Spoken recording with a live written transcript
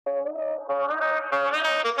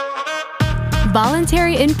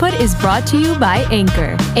Voluntary input is brought to you by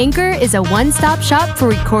Anchor. Anchor is a one-stop shop for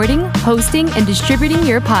recording, hosting, and distributing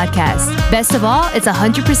your podcast. Best of all, it's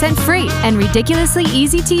 100% free and ridiculously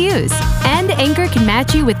easy to use. And Anchor can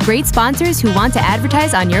match you with great sponsors who want to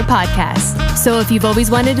advertise on your podcast. So if you've always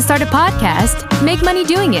wanted to start a podcast, make money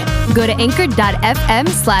doing it. Go to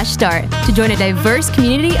anchor.fm/start to join a diverse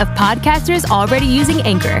community of podcasters already using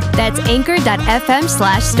Anchor. That's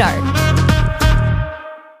anchor.fm/start.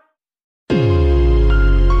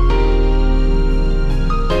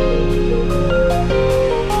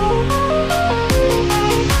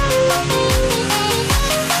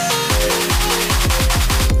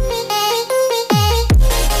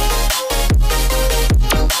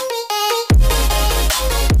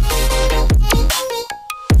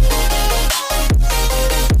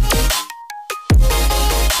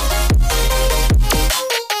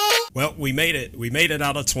 Well, we made it. We made it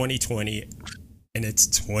out of 2020, and it's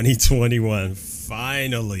 2021.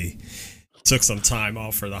 Finally. Took some time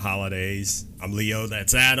off for the holidays. I'm Leo.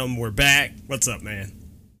 That's Adam. We're back. What's up, man?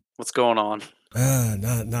 What's going on?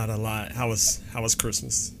 Not a lot. How was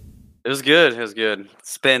Christmas? It was good. It was good.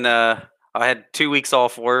 It's been I had 2 weeks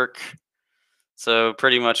off work, so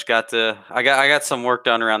pretty much I got some work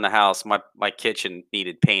done around the house. My kitchen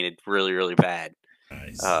needed painted really, really bad.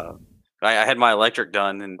 Nice. I had my electric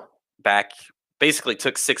done and back basically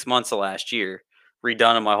took 6 months of last year,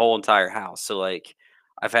 redone in my whole entire house. So like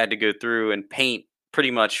I've had to go through and pretty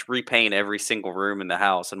much repaint every single room in the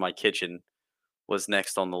house, and my kitchen was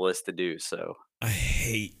next on the list to do. So I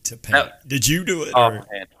hate to paint. Did you do it? Oh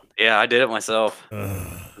man. Yeah, I did it myself. It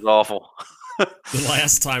was awful. The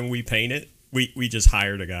last time we painted, we just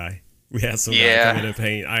hired a guy. We had some guy come in and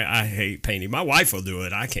paint. I hate painting. My wife will do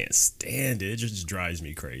it. I can't stand it. It just drives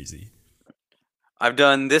me crazy. I've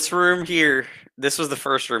done this room here. This was the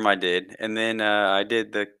first room I did, and then I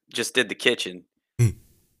did the kitchen.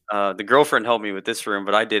 The girlfriend helped me with this room,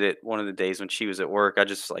 but I did it one of the days when she was at work. I'm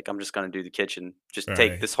just gonna do the kitchen. Just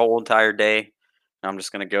take this whole entire day, and I'm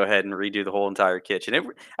just gonna go ahead and redo the whole entire kitchen. It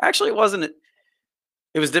wasn't.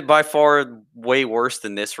 It was by far way worse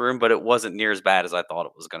than this room, but it wasn't near as bad as I thought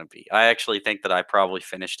it was gonna be. I actually think that I probably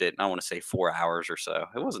finished it, and I want to say 4 hours or so.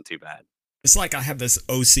 It wasn't too bad. It's like I have this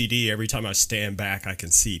OCD. Every time I stand back, I can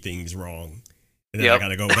see things wrong. And then I got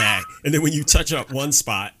to go back. And then when you touch up one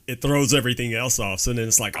spot, it throws everything else off. So then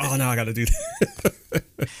it's like, oh, now I got to do that.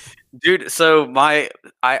 Dude, so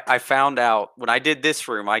I found out when I did this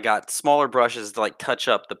room, I got smaller brushes to like touch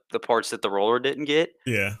up the parts that the roller didn't get.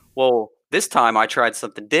 Yeah. Well, this time I tried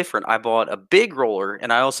something different. I bought a big roller,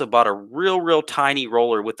 and I also bought a real tiny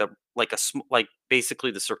roller with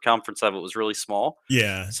basically the circumference of it was really small.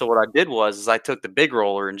 Yeah. So what I did was I took the big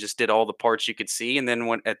roller and just did all the parts you could see, and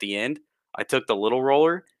then at the end, I took the little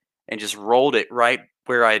roller and just rolled it right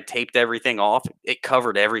where I had taped everything off. It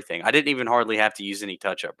covered everything. I didn't even hardly have to use any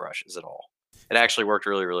touch-up brushes at all. It actually worked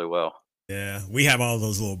really, really well. Yeah, we have all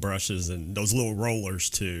those little brushes and those little rollers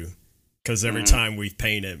too. Because every time we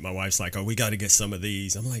paint it, my wife's like, oh, we got to get some of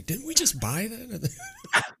these. I'm like, didn't we just buy that?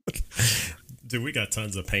 Dude, we got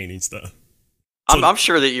tons of painting stuff. I'm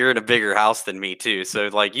sure that you're in a bigger house than me too. So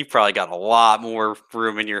like you've probably got a lot more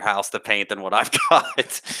room in your house to paint than what I've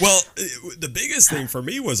got. Well, the biggest thing for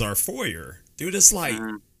me was our foyer. Dude, it's like,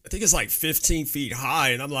 I think it's like 15 feet high.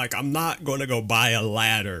 And I'm like, I'm not going to go buy a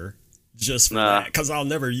ladder just for that because I'll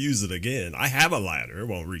never use it again. I have a ladder. It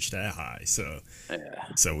won't reach that high. So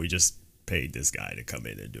we just paid this guy to come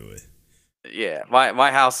in and do it. Yeah.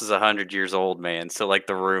 My house is 100 years old, man. So like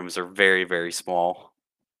the rooms are very, very small.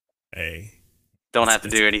 Hey. Don't have to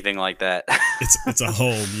do anything like that. It's a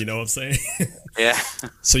home, you know what I'm saying? Yeah.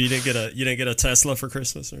 So you didn't get a Tesla for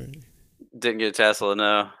Christmas or anything? Didn't get a Tesla,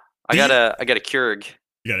 no. I got a Keurig.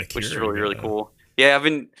 You got a Keurig, which is really cool. Yeah, I've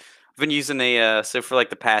been using so for like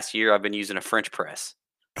the past year I've been using a French press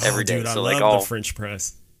every day. Dude, so I like love the French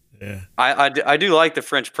press. Yeah. I do like the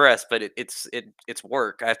French press, but it's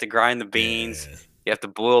work. I have to grind the beans. Yeah. You have to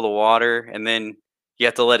boil the water, and then you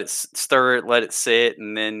have to let it stir it, let it sit,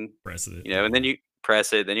 and then press it. And then you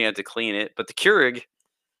press it. Then you have to clean it. But the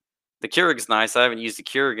Keurig's nice. I haven't used the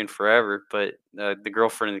Keurig in forever, but the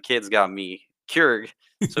girlfriend and the kids got me Keurig.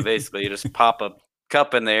 So basically, you just pop a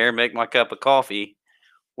cup in there, make my cup of coffee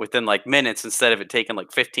within like minutes instead of it taking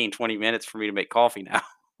like 15, 20 minutes for me to make coffee now.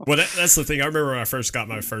 Well, that's the thing. I remember when I first got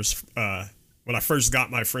my French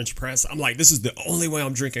press, I'm like, this is the only way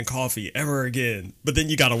I'm drinking coffee ever again. But then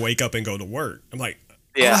you got to wake up and go to work. I'm like,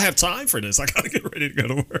 I don't have time for this. I got to get ready to go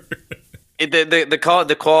to work.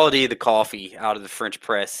 The quality of the coffee out of the French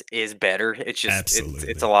press is better. It's just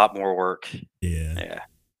it's a lot more work. Yeah.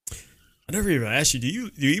 I never even asked you. Do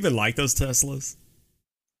you even like those Teslas?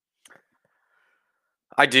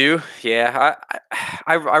 I do, yeah.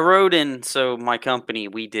 I rode in. So my company,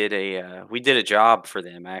 we did a job for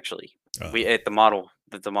them actually. We at the Model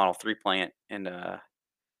 3 plant, and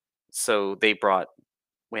so they brought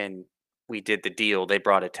when we did the deal, they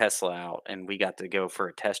brought a Tesla out, and we got to go for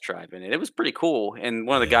a test drive in it. It was pretty cool. And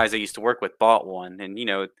one of the Yeah. guys I used to work with bought one, and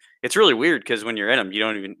it's really weird because when you're in them, you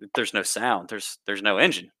don't even there's no sound, there's no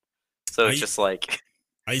engine, so it's I just like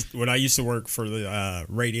when I used to work for the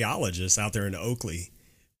radiologist out there in Oakley,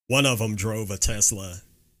 one of them drove a Tesla,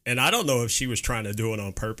 and I don't know if she was trying to do it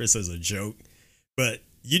on purpose as a joke, but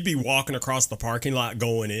you'd be walking across the parking lot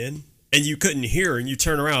going in, and you couldn't hear, and you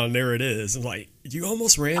turn around, and there it is. I'm like, you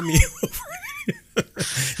almost ran me over.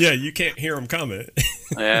 Yeah, you can't hear them coming.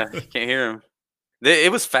 yeah, can't hear them.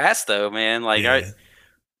 It was fast though, man. Like Yeah.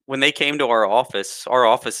 when they came to our office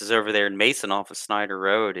is over there in Mason off of Snyder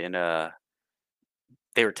Road, and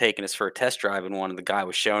they were taking us for a test drive, and one of the guy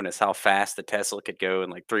was showing us how fast the Tesla could go in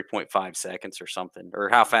like 3.5 seconds or something, or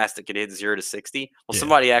how fast it could hit 0 to 60. Well, Yeah.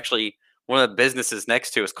 somebody actually, one of the businesses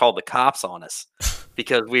next to us called the cops on us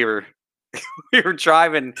because we were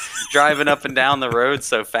driving up and down the road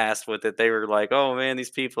so fast with it. They were like, "Oh man, these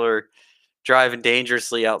people are driving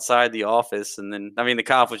dangerously outside the office." And then, I mean, the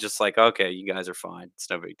cop was just like, "Okay, you guys are fine. It's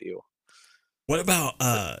no big deal." What about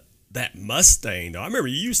that Mustang, though? I remember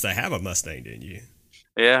you used to have a Mustang, didn't you?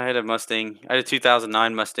 Yeah, I had a Mustang. I had a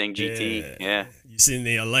 2009 Mustang GT. Yeah. You seen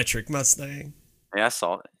the electric Mustang? Yeah, I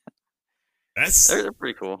saw it. They're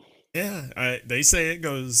pretty cool. Yeah. They say it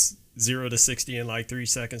goes 0 to 60 in like 3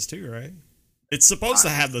 seconds too, right? It's supposed to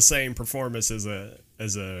have the same performance as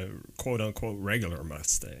a quote unquote regular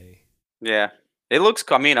Mustang. Yeah, it looks.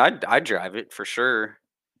 I mean, I'd drive it for sure.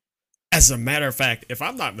 As a matter of fact, if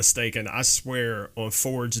I'm not mistaken, I swear on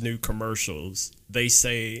Ford's new commercials, they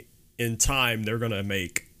say in time they're gonna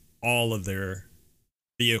make all of their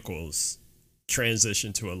vehicles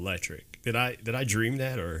transition to electric. Did I dream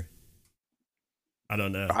that, or I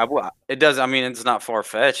don't know? It does. I mean, it's not far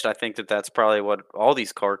fetched. I think that's probably what all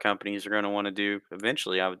these car companies are going to want to do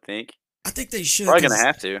eventually. I would think. I think they should. Probably going to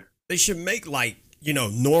have to. They should make like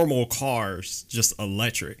normal cars just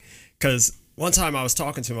electric. Because one time I was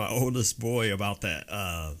talking to my oldest boy about that.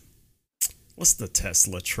 What's the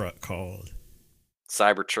Tesla truck called?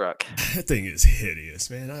 Cybertruck. That thing is hideous,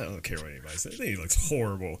 man. I don't care what anybody says. That thing looks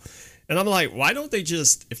horrible. And I'm like, why don't they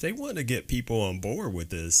just, if they want to get people on board with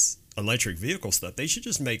this electric vehicle stuff, they should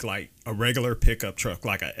just make like a regular pickup truck,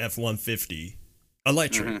 like a F-150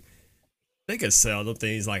 electric. Mm-hmm. They could sell them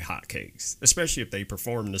things like hotcakes, especially if they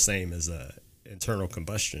perform the same as a internal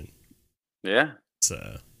combustion. Yeah.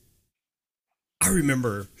 So I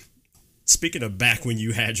remember, speaking of back when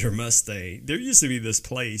you had your Mustang, there used to be this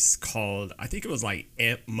place called, I think it was like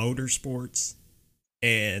Amp Motorsports,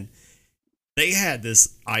 and they had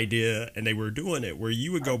this idea, and they were doing it where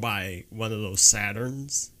you would go buy one of those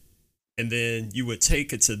Saturns, and then you would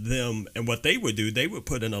take it to them, and what they would do, they would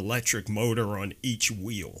put an electric motor on each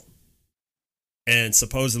wheel. And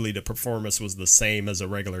supposedly the performance was the same as a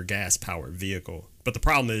regular gas-powered vehicle. But the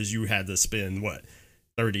problem is you had to spend, what,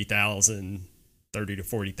 $30,000 to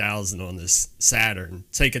 $40,000 on this Saturn,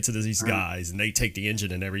 take it to these guys, and they take the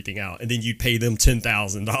engine and everything out. And then you'd pay them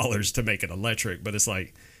 $10,000 to make it electric. But it's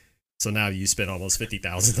like, so now you spent almost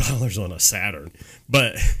 $50,000 on a Saturn.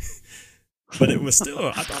 But it was still,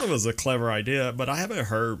 I thought it was a clever idea, but I haven't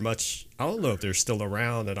heard much. I don't know if they're still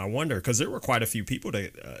around, and I wonder, because there were quite a few people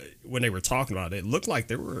that, when they were talking about it, it looked like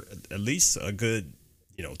there were at least a good,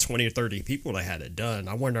 20 or 30 people that had it done.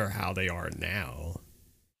 I wonder how they are now.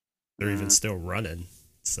 They're even still running.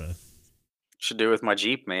 So should do it with my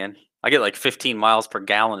Jeep, man. I get like 15 miles per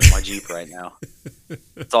gallon in my Jeep right now.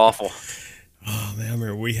 It's awful. Oh man, I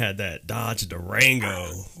remember we had that Dodge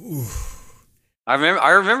Durango. Ooh. I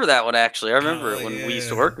remember that one actually. I remember it when we used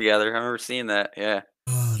to work together. I remember seeing that. Yeah.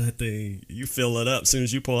 Oh, that thing! You fill it up as soon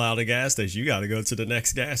as you pull out of a gas station. You got to go to the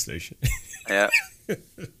next gas station. Yeah. I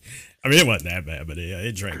mean, it wasn't that bad, but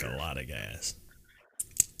it drank a lot of gas.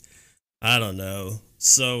 I don't know.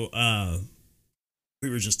 So, we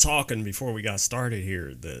were just talking before we got started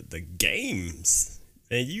here. The games,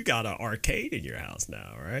 and you got an arcade in your house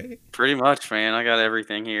now, right? Pretty much, man. I got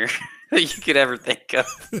everything here that you could ever think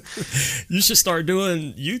of. You should start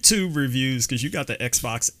doing YouTube reviews because you got the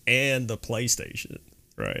Xbox and the PlayStation,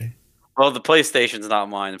 right? Well, the PlayStation's not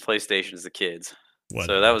mine. The PlayStation's the kids. What?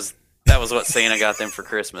 So that was what Santa got them for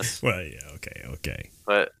Christmas. Well, yeah, okay.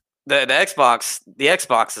 But the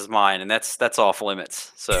Xbox is mine, and that's off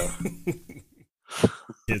limits. So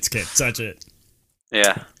kids can't touch it.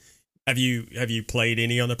 Yeah. Have you played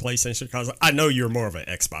any on the PlayStation console? I know you're more of an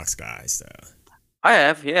Xbox guy, so. I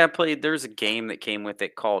have, yeah. I played. There's a game that came with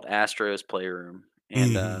it called Astro's Playroom,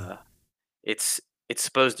 and Mhm. it's it's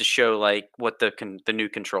supposed to show like what the new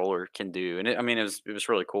controller can do, and I mean it was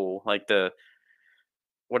really cool. Like the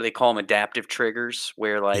what do they call them? Adaptive triggers,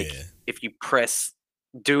 where like Yeah. if you press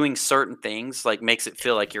doing certain things, like makes it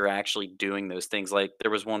feel like you're actually doing those things. Like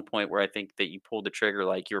there was one point where I think that you pulled the trigger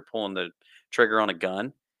like you were pulling the trigger on a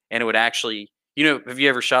gun, and it would actually, have you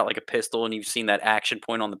ever shot like a pistol and you've seen that action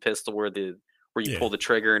point on the pistol where you Yeah. pull the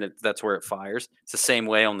trigger and that's where it fires? It's the same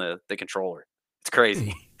way on the controller. It's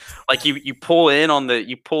crazy. Hmm. Like you pull in on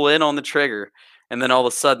the trigger, and then all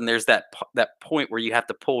of a sudden there's that point where you have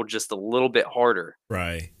to pull just a little bit harder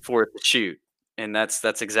Right. for it to shoot, and that's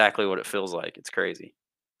exactly what it feels like. It's crazy.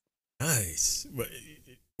 Nice.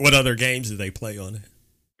 What other games do they play on it?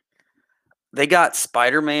 They got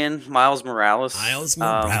Spider-Man, Miles Morales. Miles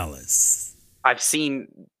Morales. I've seen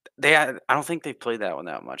I don't think they played that one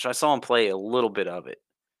that much. I saw them play a little bit of it.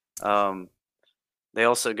 Um, they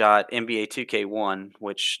also got NBA 2K1,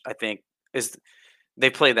 which I think is they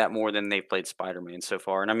play that more than they've played Spider-Man so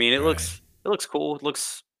far. And I mean, Right. it looks cool.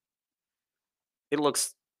 It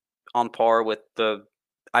looks on par with the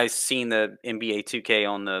I've seen the NBA 2K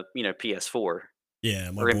on the, PS4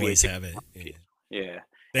 Yeah, my or NBA boys 2K. have it. Yeah. Yeah.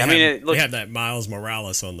 They I mean, have it they looks. have that Miles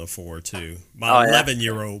Morales on the 4 too. My Oh yeah.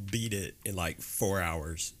 11-year-old beat it in like 4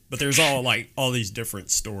 hours. But there's all these different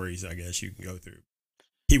stories I guess you can go through.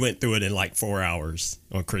 He went through it in like 4 hours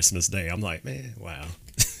on Christmas Day. I'm like, man, wow.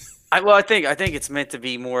 I think it's meant to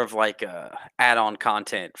be more of like add-on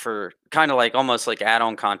content for kind of like almost like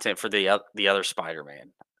add-on content for the other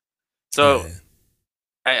Spider-Man. So Yeah.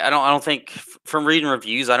 I don't think from reading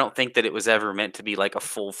reviews, I don't think that it was ever meant to be like a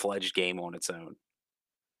full-fledged game on its own.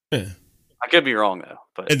 Yeah. I could be wrong though,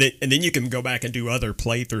 but And then you can go back and do other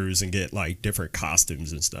playthroughs and get like different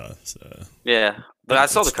costumes and stuff. So yeah. But I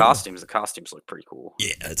saw it's the cool. costumes. The costumes look pretty cool.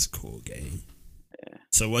 Yeah, it's a cool game.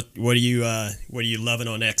 So what are you loving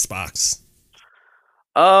on Xbox?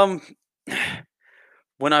 Um,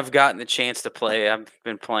 when I've gotten the chance to play, I've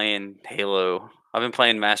been playing Halo. I've been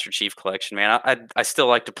playing Master Chief Collection, man. I still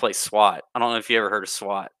like to play SWAT. I don't know if you ever heard of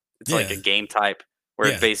SWAT. It's like Yeah. a game type where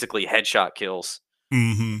it's Yeah. basically headshot kills.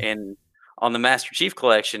 Mm-hmm. And on the Master Chief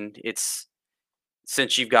Collection, it's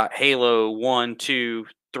since you've got Halo 1, 2,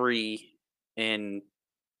 3, and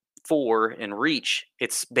 4 and Reach,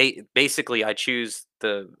 it's basically I choose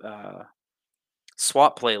the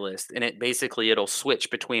SWAT playlist, and it'll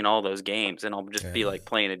switch between all those games, and I'll just be Yeah. like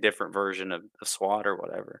playing a different version of SWAT or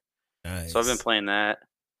whatever. So I've been Nice. playing that,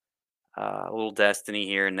 a little Destiny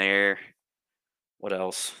here and there. What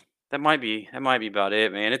else? That might be about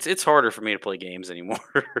it, man. It's harder for me to play games anymore.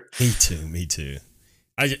 Me too. Me too.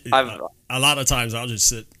 I I've a lot of times I'll just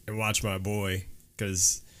sit and watch my boy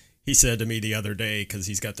because he said to me the other day because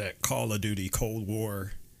he's got that Call of Duty Cold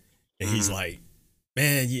War and he's mhm, like,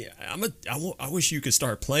 man, yeah, I wish you could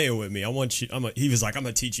start playing with me. I want you. He was like, I'm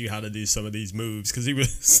gonna teach you how to do some of these moves because he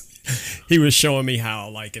was he was showing me how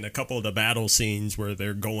like in a couple of the battle scenes where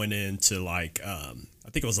they're going into like I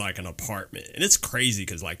think it was like an apartment and it's crazy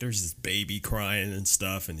because like there's this baby crying and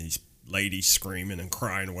stuff and these ladies screaming and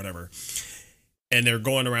crying or whatever and they're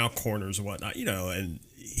going around corners and whatnot, and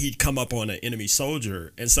he'd come up on an enemy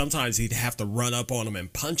soldier, and sometimes he'd have to run up on him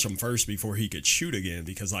and punch him first before he could shoot again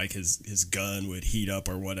because like his gun would heat up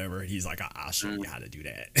or whatever. And he's like, I'll show you mm, how to do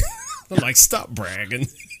that. I'm like, stop bragging.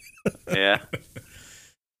 yeah.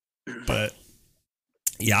 But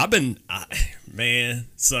yeah, man.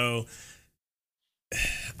 So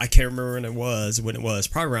I can't remember when it was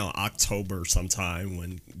probably around October sometime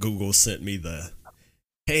when Google sent me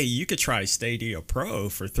hey, you could try Stadia Pro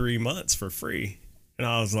for 3 months for free. And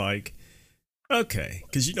I was like, okay.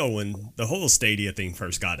 Because, when the whole Stadia thing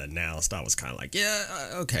first got announced, I was kind of like,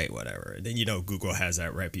 yeah, okay, whatever. And then, Google has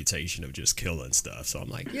that reputation of just killing stuff. So I'm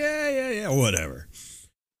like, yeah, whatever.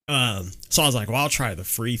 So I was like, well, I'll try the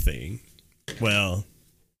free thing. Well,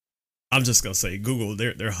 I'm just going to say Google,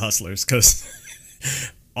 they're hustlers because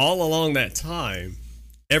all along that time,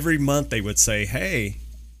 every month they would say, hey,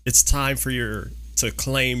 it's time for to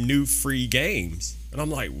claim new free games. And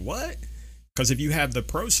I'm like, what? Because if you have the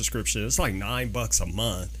pro subscription, it's like $9 a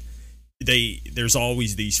month. There's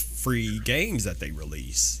always these free games that they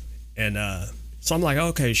release. And so I'm like,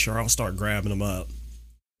 okay, sure, I'll start grabbing them up.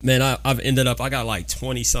 Man, I got like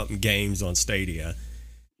 20 something games on Stadia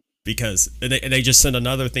because they just sent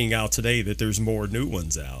another thing out today that there's more new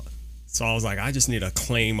ones out. So I was like, I just need a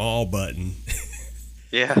claim all button.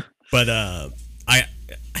 Yeah. But I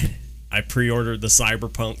I pre-ordered the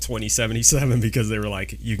Cyberpunk 2077 because they were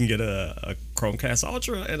like, you can get a Chromecast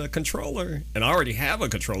Ultra and a controller. And I already have a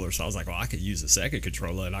controller, so I was like, well, I could use a second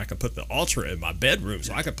controller and I could put the Ultra in my bedroom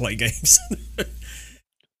so I could play games.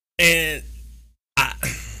 And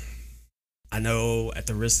I know at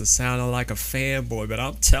the risk of sounding like a fanboy, but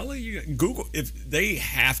I'm telling you, Google, if they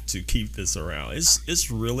have to keep this around,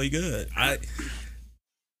 it's really good. I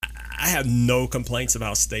have no complaints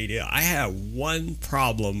about Stadia. I had one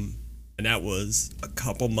problem, and that was a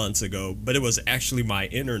couple months ago, but it was actually my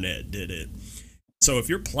internet did it. So if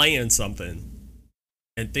you're playing something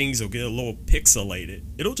and things will get a little pixelated,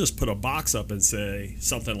 it'll just put a box up and say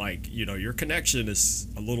something like, you know, your connection is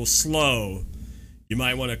a little slow. You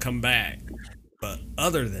might want to come back. But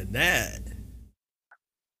other than that,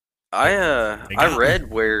 I read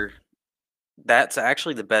where that's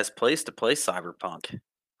actually the best place to play Cyberpunk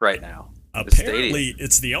right now. Apparently,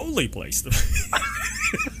 it's the only place to.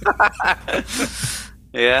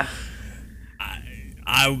 Yeah.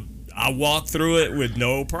 I walk through it with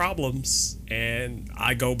no problems, and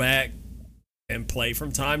I go back and play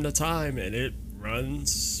from time to time, and it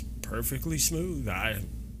runs perfectly smooth.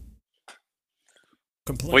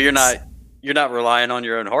 Well, you're not relying on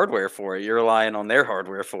your own hardware for it. You're relying on their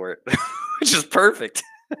hardware for it, which is perfect.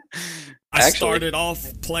 I started off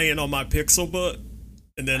playing on my Pixelbook,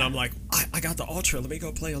 and then I'm like, I got the Ultra. Let me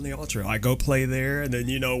go play on the Ultra. I go play there, and then,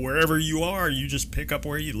 you know, wherever you are, you just pick up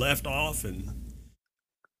where you left off, and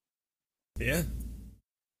yeah.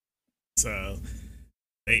 So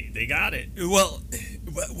they got it. Well,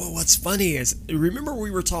 what's funny is, remember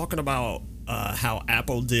we were talking about how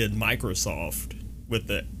Apple did Microsoft with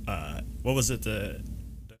the what was it, the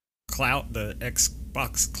cloud, the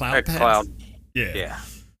Xbox Cloud Pass? Cloud. Yeah.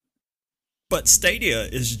 But Stadia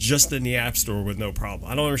is just in the App Store with no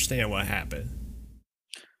problem. I don't understand what happened.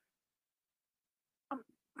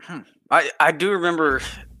 I do remember,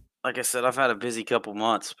 like I said, I've had a busy couple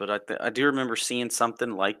months, but I do remember seeing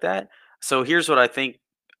something like that. So here's what I think.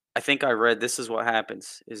 I think I read this is what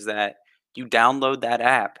happens is that you download that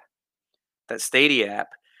app, that Stadia app.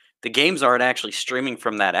 The games aren't actually streaming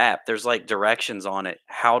from that app. There's like directions on it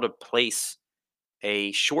how to place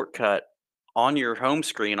a shortcut on your home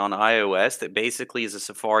screen on iOS that basically is a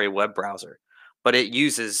Safari web browser, but it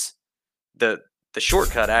uses the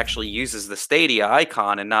shortcut actually uses the Stadia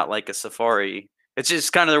icon and not like a Safari. It's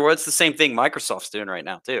just kind of it's the same thing Microsoft's doing right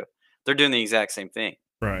now too. They're doing the exact same thing.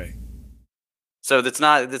 Right. So that's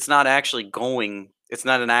not actually going. It's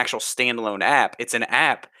not an actual standalone app. It's an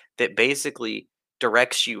app that basically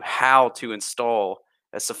directs you how to install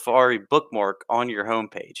a Safari bookmark on your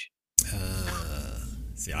homepage.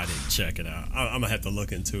 See, I didn't check it out. I'm gonna have to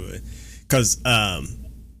look into it because that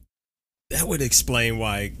would explain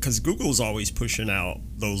why. Because Google's always pushing out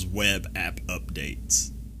those web app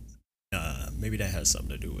updates. Maybe that has something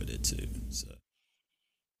to do with it too. So,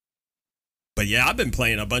 but yeah, I've been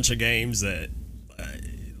playing a bunch of games that,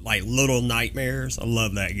 like Little Nightmares. I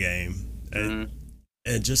love that game, and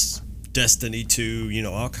just Destiny 2, you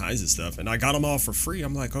know, all kinds of stuff. And I got them all for free.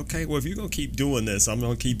 I'm like, okay, well, if you're going to keep doing this, I'm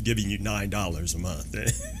going to keep giving you $9 a month.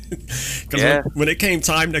 Because when it came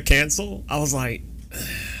time to cancel, I was like,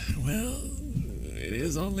 well, it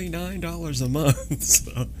is only $9 a month.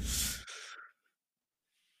 So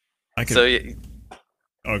I could.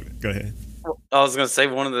 Oh, go ahead. I was going to say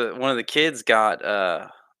one of the kids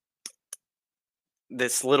got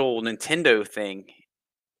this little Nintendo thing,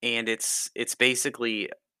 and it's basically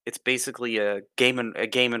a game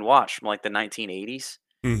and watch from like the 1980s,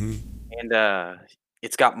 and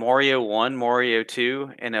it's got Mario 1, Mario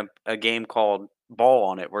 2, and a game called Ball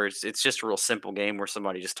on it, where it's just a real simple game where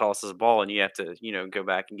somebody just tosses a ball and you have to, you know, go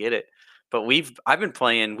back and get it. But we've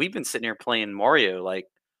been sitting here playing Mario. Like,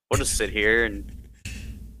 we'll just sit here, and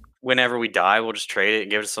whenever we die, we'll just trade it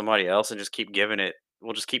and give it to somebody else and just keep giving it.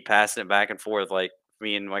 We'll just keep passing it back and forth. Like,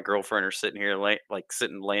 me and my girlfriend are sitting here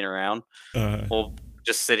laying around. We'll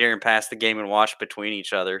just sit here and pass the game and watch between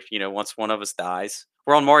each other. You know, once one of us dies,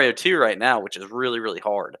 we're on Mario 2 right now, which is really, really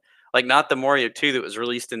hard. Like, not the Mario 2 that was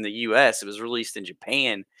released in the US. It was released in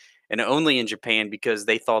Japan, and only in Japan because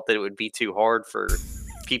they thought that it would be too hard for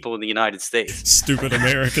people in the United States. Stupid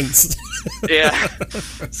Americans. Yeah.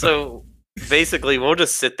 So basically, we'll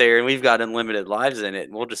just sit there, and we've got unlimited lives in it,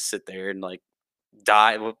 and we'll just sit there and like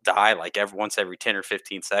we'll die like once every 10 or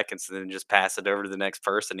 15 seconds, and then just pass it over to the next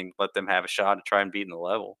person and let them have a shot to try and beat in the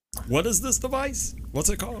level. What is this device? What's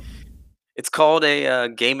it called? It's called a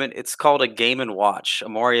Game and Watch, a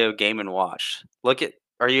Mario Game and Watch.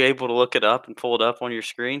 Are you able to look it up and pull it up on your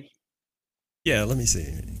screen? Yeah, let me see.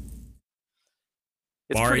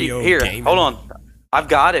 It's Mario Game. Hold on. I've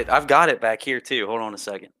got it back here too. Hold on a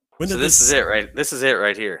second. When So did this is it, right? This is it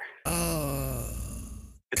right here. Uh,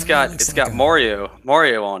 It's kind of got looks it's like got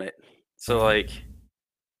Mario on it. So uh, like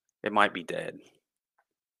it might be dead.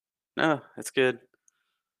 No, it's good.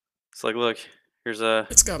 It's like look, here's a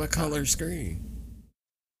it's got a color screen.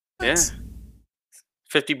 yeah, What?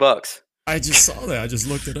 $50. I just saw that. I just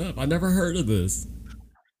looked it up. I never heard of this.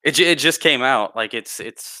 It just came out. Like it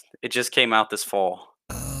just came out this fall.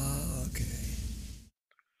 Okay.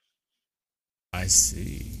 I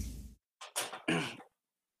see.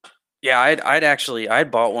 Yeah,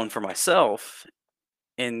 I'd bought one for myself,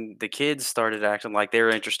 and the kids started acting like they were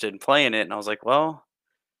interested in playing it, and I was like, well,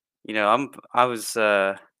 I was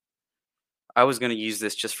gonna use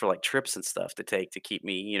this just for like trips and stuff to take to keep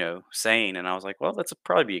me, sane. And I was like, well, that's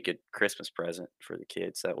probably be a good Christmas present for the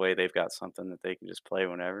kids. That way they've got something that they can just play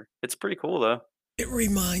whenever. It's pretty cool though. It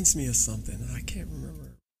reminds me of something. I can't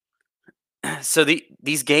remember. So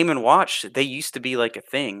these Game and Watch, they used to be like a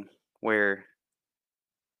thing where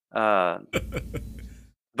uh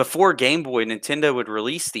before Game Boy, Nintendo would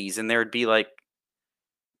release these, and there'd be like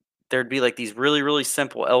these really, really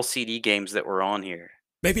simple LCD games that were on here.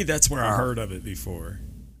 Maybe that's where I heard of it before.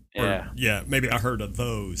 Yeah. Or yeah, maybe I heard of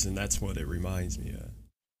those, and that's what it reminds me of.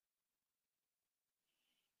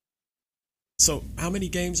 So, how many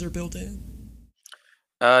games are built in?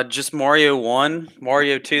 Just Mario 1,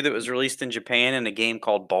 Mario 2 that was released in Japan, and a game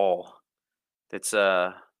called Ball. That's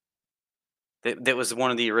that was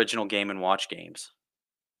one of the original Game and Watch games.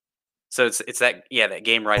 So it's that that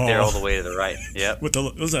game right there all the way to the right. Yep.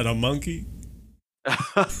 Was that a monkey?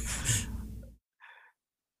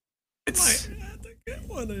 It's I might have to get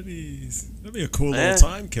one of these. That'd be a cool little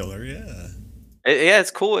time killer, yeah. yeah,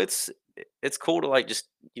 it's cool. It's cool to like just,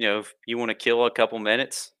 if you want to kill a couple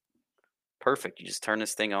minutes, perfect. You just turn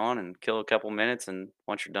this thing on and kill a couple minutes, and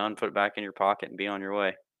once you're done, put it back in your pocket and be on your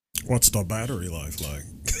way. What's the battery life like?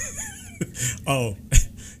 Oh,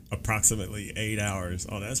 approximately 8 hours.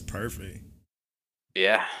 Oh, that's perfect.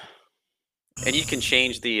 Yeah. And you can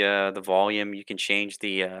change the volume, you can change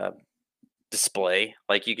the display.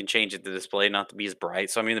 Like you can change the display not to be as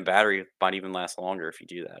bright. So I mean the battery might even last longer if you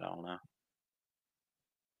do that. I don't know.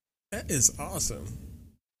 That is awesome.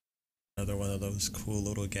 Another one of those cool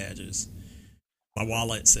little gadgets. My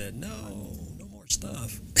wallet said, no more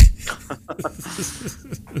stuff.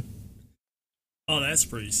 Oh, that's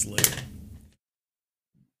pretty slick.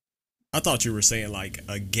 I thought you were saying like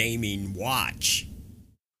a gaming watch.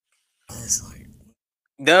 I was like,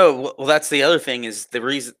 No, well that's the other thing is the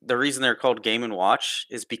reason they're called Game and Watch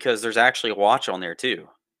is because there's actually a watch on there too.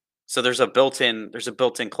 So there's a built-in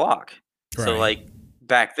clock. So right. like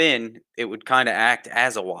back then it would kind of act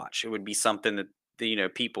as a watch. It would be something that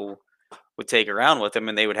people would take around with them,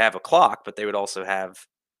 and they would have a clock, but they would also have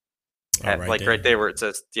right there where it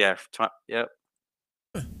says yep.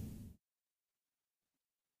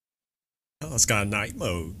 Oh, it's got a night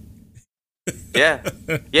mode. Yeah.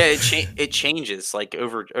 Yeah, it changes like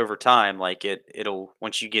over time. Like it'll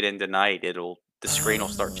once you get into night, the screen will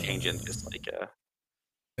start changing just like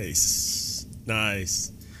Nice.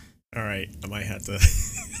 All right, I might have to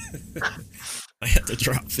I have to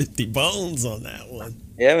drop 50 bones on that one.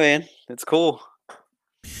 yeah, man. It's cool.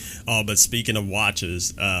 Oh, but speaking of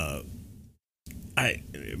watches, my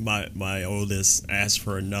oldest asked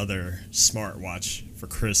for another smartwatch for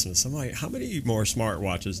Christmas. I'm like, how many more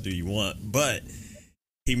smartwatches do you want? But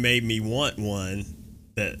he made me want one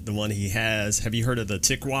the one he has. Have you heard of the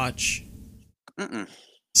TicWatch? Mm-mm.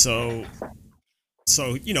 So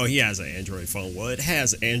he has an Android phone. Well, it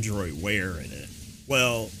has Android Wear in it.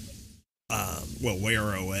 Well,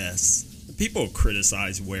 Wear OS. People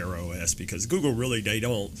criticize Wear OS because Google really they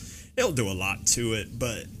don't do a lot to it.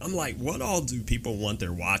 But I'm like, what all do people want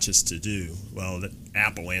their watches to do? Well,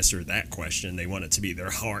 Apple answered that question. They want it to be their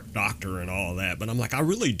heart doctor and all that. But I'm like, I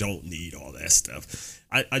really don't need all that stuff.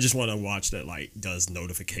 I just want a watch that like does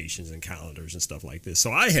notifications and calendars and stuff like this.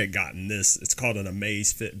 So I had gotten this. It's called an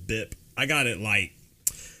Amazfit Bip. I got it like,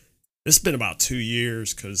 it's been about 2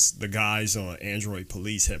 years because the guys on Android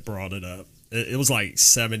Police had brought it up. It was like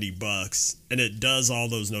 $70 and it does all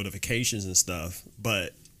those notifications and stuff.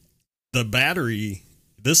 But the battery,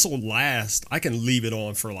 this will last. I can leave it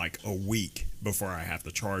on for like a week before I have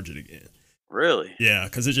to charge it again. Really? Yeah,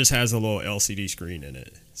 because it just has a little LCD screen in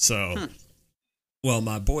it. So, well,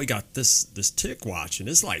 my boy got this TicWatch and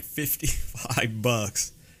it's like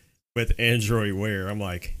 $55 with Android Wear. I'm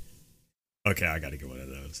like, okay, I got to get one of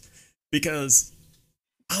those. Because,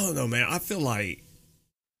 I don't know, man. I feel like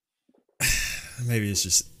maybe it's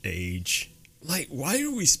just age. Like, why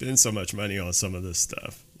do we spend so much money on some of this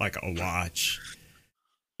stuff? Like a watch.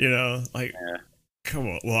 Like, come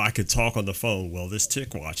on. Well, I could talk on the phone. Well, this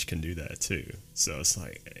TicWatch can do that too. So it's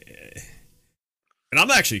like, and I'm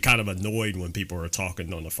actually kind of annoyed when people are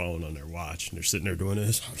talking on the phone on their watch and they're sitting there doing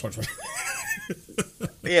this.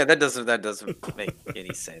 Yeah, that doesn't make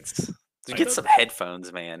any sense. Get some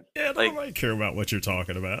headphones, man. Yeah, nobody care about what you're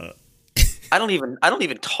talking about. I don't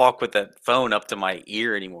even talk with the phone up to my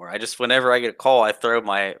ear anymore. I just, whenever I get a call, I've got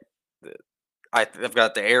the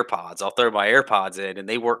AirPods. I'll throw my AirPods in, and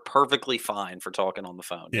they work perfectly fine for talking on the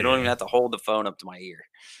phone. You don't even have to hold the phone up to my ear.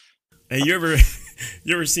 Hey, you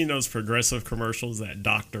ever seen those Progressive commercials, that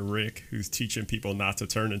Dr. Rick who's teaching people not to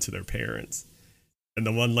turn into their parents? And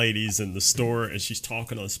the one lady's in the store and she's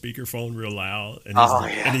talking on speakerphone real loud. And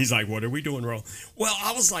he's like, what are we doing wrong? Well,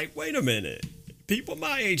 I was like, wait a minute. People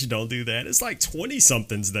my age don't do that. It's like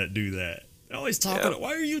 20-somethings that do that. They're always talking.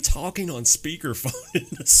 Why are you talking on speakerphone in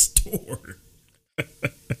the store?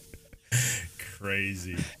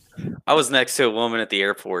 Crazy. I was next to a woman at the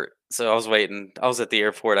airport. So I was waiting. I was at the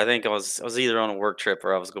airport. I think I was either on a work trip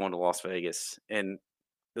or I was going to Las Vegas. And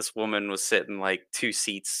this woman was sitting like 2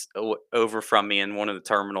 seats over from me in one of the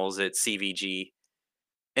terminals at CVG.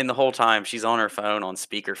 And the whole time she's on her phone on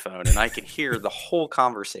speakerphone, and I could hear the whole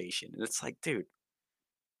conversation. And it's like, dude,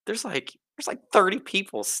 there's like 30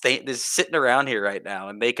 people just sitting around here right now,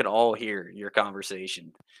 and they can all hear your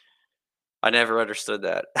conversation. I never understood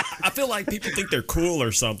that. I feel like people think they're cool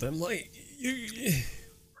or something. Like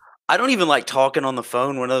I don't even like talking on the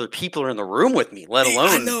phone when other people are in the room with me, let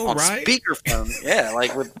alone on speakerphone. Yeah,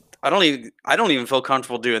 like I don't even feel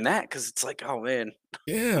comfortable doing that because it's like, oh man.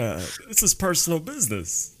 Yeah, this is personal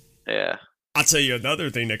business. Yeah. I'll tell you another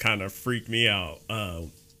thing that kind of freaked me out.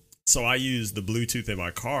 So I use the Bluetooth in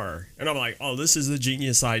my car, and I'm like, oh, this is a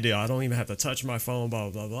genius idea. I don't even have to touch my phone,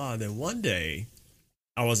 blah, blah, blah. And then one day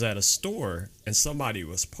I was at a store and somebody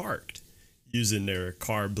was parked using their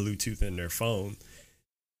car Bluetooth in their phone.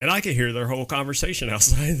 And I could hear their whole conversation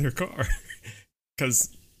outside their car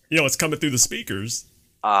because, it's coming through the speakers.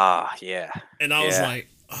 Yeah. And I was like,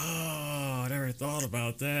 oh, I never thought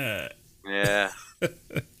about that. Yeah.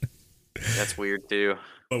 That's weird too.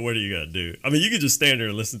 But what are you going to do? I mean, you could just stand there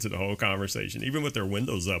and listen to the whole conversation, even with their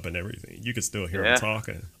windows up and everything. You could still hear them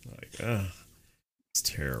talking. Like, it's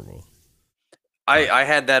terrible. I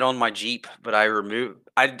had that on my Jeep, but I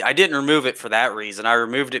didn't remove it for that reason. I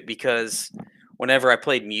removed it because whenever I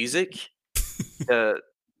played music, my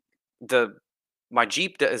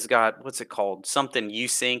Jeep has got, what's it called? Something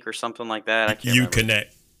U-Sync or something like that. I can't remember.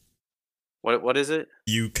 Uconnect. What is it?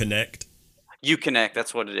 Uconnect. Uconnect,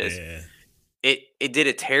 that's what it is. Yeah. It did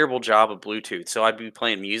a terrible job of Bluetooth. So I'd be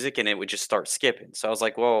playing music and it would just start skipping. So I was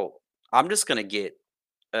like, well, I'm just going to get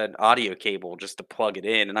an audio cable just to plug it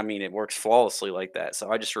in. And I mean, it works flawlessly like that.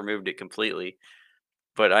 So I just removed it completely.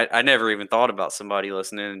 But I never even thought about somebody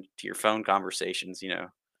listening to your phone conversations,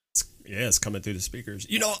 It's coming through the speakers.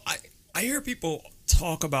 I hear people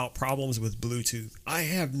talk about problems with Bluetooth. I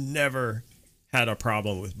have never had a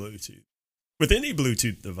problem with Bluetooth. With any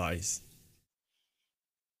Bluetooth device.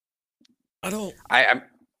 It's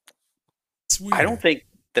weird. I don't think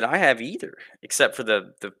that I have either, except for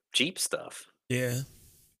the Jeep stuff. Yeah.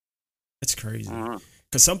 It's crazy.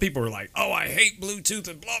 Because some people are like, oh, I hate Bluetooth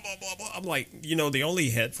and blah, blah, blah, blah. I'm like, the only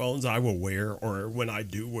headphones I will wear, or when I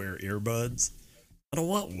do wear earbuds, I don't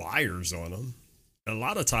want wires on them. A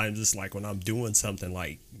lot of times it's like when I'm doing something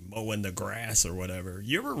like mowing the grass or whatever.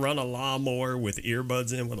 You ever run a lawnmower with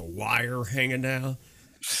earbuds in with a wire hanging down?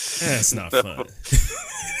 That's not fun.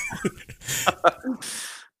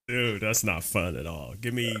 Dude, that's not fun at all.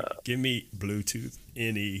 Give me Bluetooth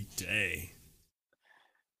any day.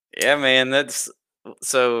 Yeah, man,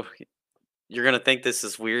 so you're gonna think this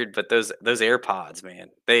is weird, but those AirPods, man,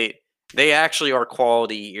 they actually are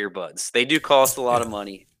quality earbuds. They do cost a lot of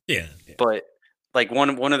money. Yeah. But like one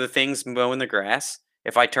of the things mowing the grass,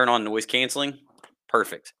 if I turn on noise canceling,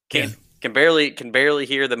 perfect. Can barely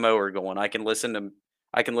hear the mower going. I can listen to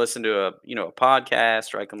a a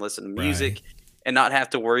podcast, or I can listen to music and not have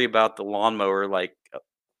to worry about the lawnmower like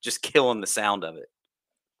just killing the sound of it.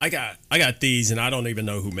 I got these, and I don't even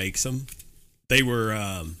know who makes them. They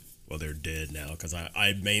were they're dead now because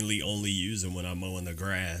I mainly only use them when I'm mowing the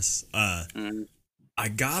grass. I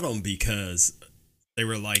got them because they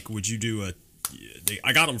were like, would you do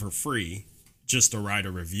I got them for free just to write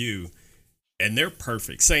a review, and they're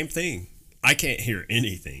perfect. Same thing. I can't hear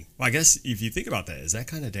anything. Well, I guess if you think about that, is that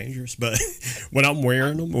kind of dangerous? But when I'm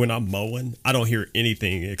wearing them, when I'm mowing, I don't hear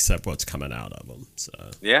anything except what's coming out of them. So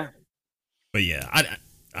yeah. But yeah,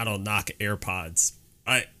 I don't knock AirPods.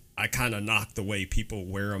 I kind of knock the way people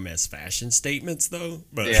wear them as fashion statements, though.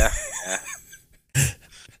 But yeah.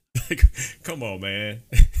 like, come on, man.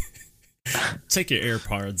 take your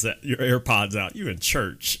AirPods out. You in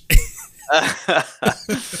church?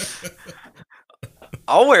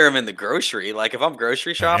 I'll wear them in the grocery. Like if I'm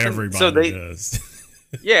grocery shopping, everybody does.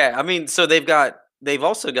 Yeah, I mean, so they've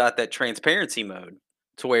also got that transparency mode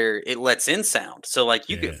to where it lets in sound. So like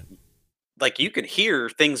you could hear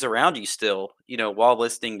things around you still, while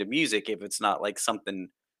listening to music if it's not like something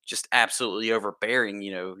just absolutely overbearing,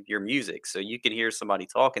 your music. So you can hear somebody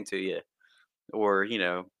talking to you, or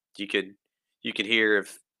you could hear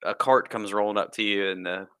if a cart comes rolling up to you in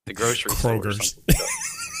the grocery store or something. So,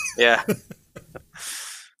 yeah.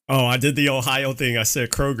 Oh, I did the Ohio thing. I said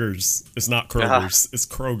Kroger's. It's not Kroger's. It's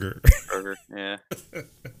Kroger. Kroger, yeah.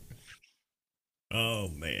 Oh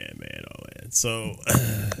man. So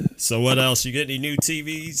what else? You get any new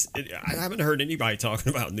TVs? I haven't heard anybody talking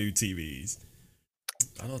about new TVs.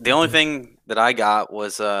 The only thing that I got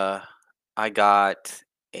was I got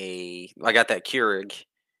that Keurig,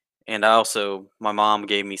 and my mom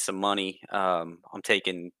gave me some money. I'm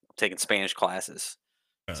taking Spanish classes,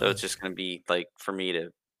 so it's just gonna be like for me to,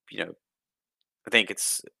 I think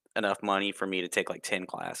it's enough money for me to take like 10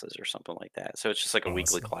 classes or something like that. So it's just like a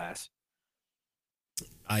weekly class.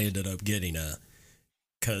 I ended up getting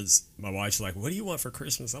because my wife's like, what do you want for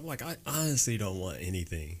Christmas? I'm like, I honestly don't want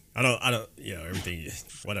anything. I don't, everything,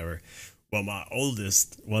 whatever. Well, my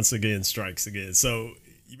oldest once again strikes again. So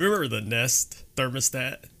you remember the Nest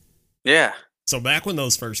thermostat? Yeah. So back when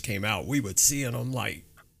those first came out, we would see it. I'm like,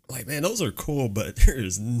 man, those are cool, but there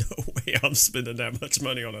is no way I'm spending that much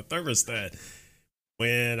money on a thermostat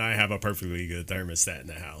when I have a perfectly good thermostat in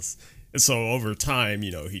the house. And so over time,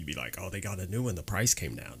 he'd be like, oh, they got a new one. The price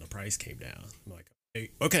came down. I'm like,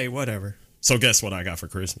 hey, okay, whatever. So guess what I got for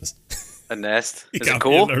Christmas? A Nest. Is it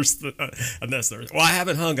cool? A Nest. Well, I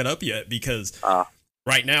haven't hung it up yet because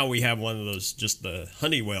right now we have one of those, just the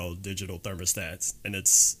Honeywell digital thermostats, and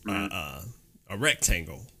it's a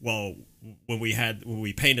rectangle. Well, when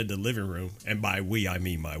we painted the living room, and by we I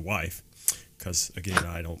mean my wife, because again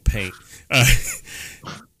I don't paint.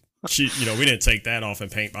 We didn't take that off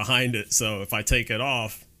and paint behind it. So if I take it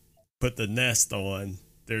off, put the Nest on,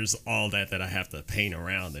 there's all that I have to paint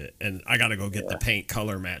around it, and I got to go get the paint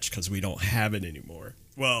color match because we don't have it anymore.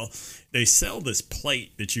 Well, they sell this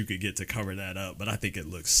plate that you could get to cover that up, but I think it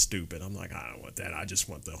looks stupid. I'm like, I don't want that. I just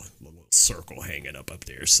want the little circle hanging up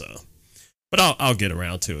there. So. But I'll get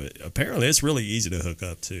around to it. Apparently, it's really easy to hook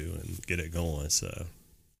up to and get it going. So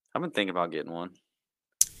I've been thinking about getting one.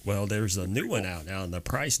 Well, there's a new one out now, and the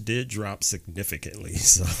price did drop significantly.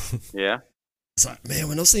 So yeah, it's like, man,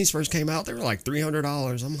 when those things first came out, they were like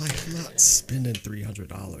 $300. I'm like, I'm not spending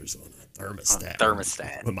 $300 on a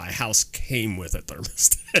thermostat. When my house came with a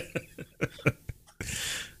thermostat.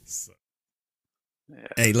 So, yeah.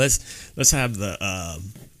 Hey, let's have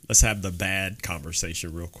the bad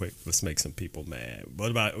conversation real quick. Let's make some people mad.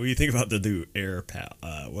 What do you think about the new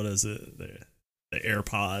what is it? The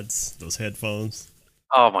AirPods, those headphones?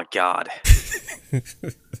 Oh my God. The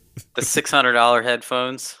 $600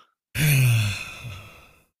 headphones.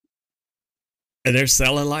 And they're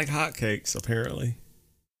selling like hotcakes, apparently.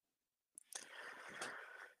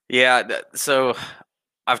 Yeah, so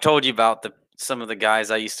I've told you about some of the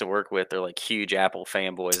guys I used to work with. They're like huge Apple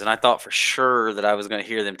fanboys, and I thought for sure that I was going to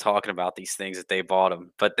hear them talking about these things that they bought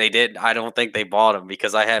them, but they didn't. I don't think they bought them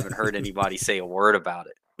because I haven't heard anybody say a word about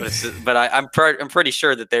it. But I'm pretty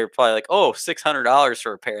sure that they're probably like, oh, $600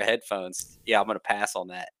 for a pair of headphones. Yeah, I'm going to pass on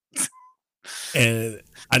that. And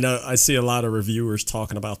I know I see a lot of reviewers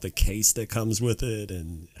talking about the case that comes with it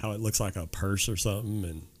and how it looks like a purse or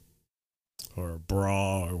something, or a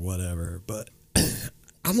bra or whatever. But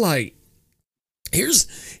I'm like,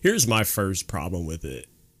 here's my first problem with it.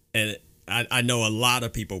 And I know a lot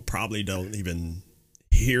of people probably don't even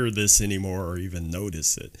hear this anymore or even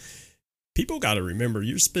notice it. People got to remember,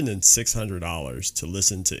 you're spending $600 to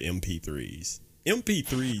listen to MP3s.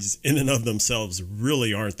 MP3s in and of themselves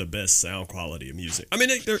really aren't the best sound quality of music. I mean,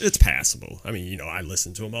 it's passable. I mean, I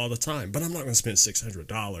listen to them all the time, but I'm not going to spend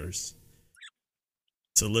 $600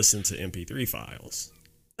 to listen to MP3 files.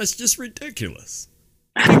 That's just ridiculous.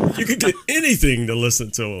 You can get anything to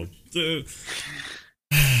listen to them. Dude.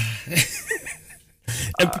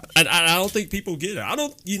 And I don't think people get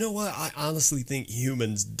it. You know what? I honestly think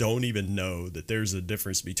humans don't even know that there's a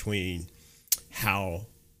difference between how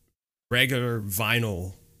regular a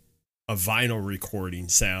vinyl recording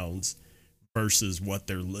sounds versus what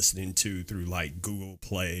they're listening to through like Google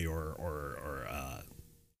Play or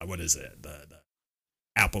what is it? The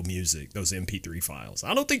Apple Music, those MP3 files.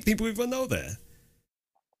 I don't think people even know that.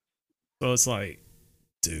 So it's like,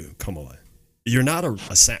 dude, come on. you're not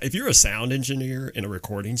a sound. If you're a sound engineer in a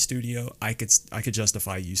recording studio, I could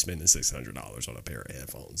justify you spending $600 on a pair of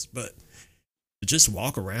headphones. But to just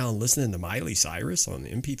walk around listening to Miley Cyrus on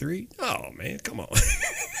MP3, oh man, come on,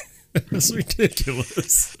 that's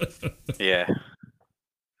ridiculous. Yeah.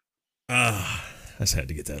 I just had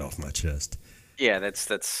to get that off my chest. Yeah, that's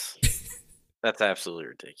absolutely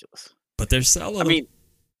ridiculous. But they're selling. I mean,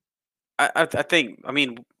 I think. I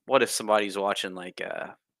mean, what if somebody's watching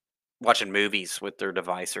watching movies with their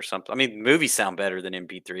device or something? I mean, movies sound better than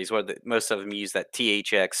MP3s. Most of them use that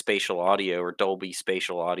THX spatial audio or Dolby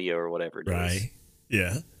spatial audio or whatever it is. Right.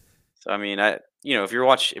 Yeah. So I mean, if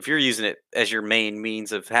you're using it as your main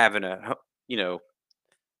means of having a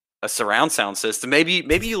surround sound system, maybe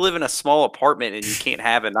you live in a small apartment and you can't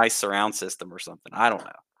have a nice surround system or something. I don't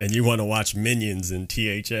know. And you want to watch Minions in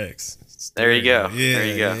THX. There you go. Yeah, there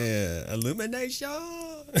you go. Yeah. Illumination.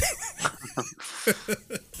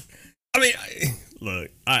 I mean, look,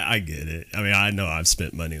 I get it. I mean, I know I've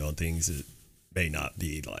spent money on things that may not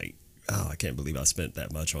be like, oh, I can't believe I spent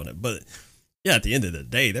that much on it. But yeah, at the end of the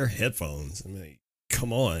day, they're headphones. I mean,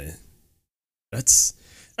 come on. That's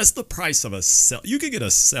the price of a cell. You could get a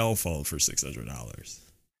cell phone for $600.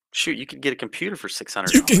 Shoot, you could get a computer for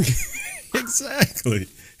 $600. You can, exactly.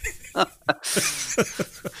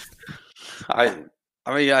 I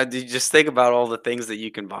mean, you just think about all the things that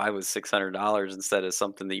you can buy with $600 instead of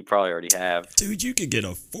something that you probably already have. Dude, you could get a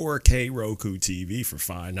 4K Roku TV for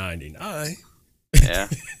 $599. Yeah.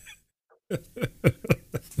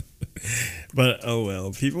 But oh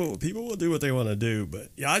well, people will do what they want to do. But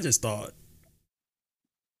yeah, I just thought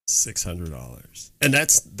 $600, and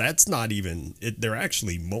that's not even it. They're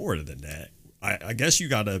actually more than that. I guess you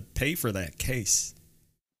got to pay for that case.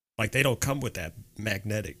 Like they don't come with that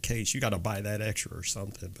magnetic case. You got to buy that extra or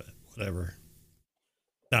something. But whatever.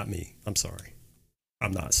 Not me. I'm sorry.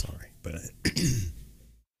 I'm not sorry. But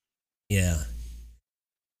yeah,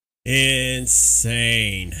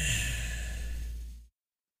 insane.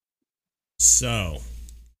 So,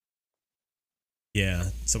 yeah,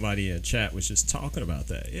 somebody in chat was just talking about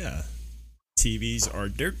that. Yeah, TVs are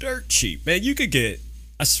they're dirt cheap, man. You could get.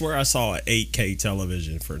 I swear I saw an 8K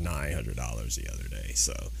television for $900 the other day.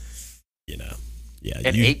 So, yeah,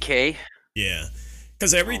 an 8K. Yeah,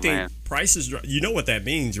 because everything prices. You know what that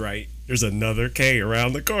means, right? There's another K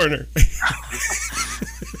around the corner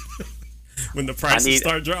when the prices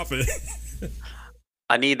start dropping.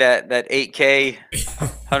 I need that 8K,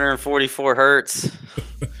 144 hertz.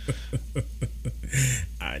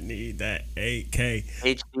 I need that 8K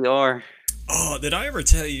HDR. Oh, did I ever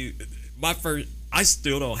tell you I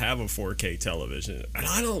still don't have a 4K television, and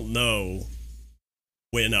I don't know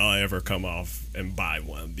when I'll ever come off and buy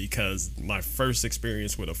one because my first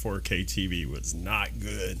experience with a 4K TV was not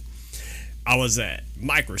good. I was at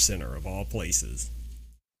Micro Center of all places,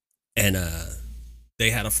 and they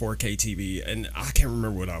had a 4K TV, and I can't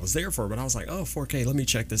remember what I was there for, but I was like, oh, 4K, let me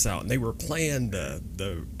check this out. And they were playing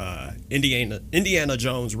the Indiana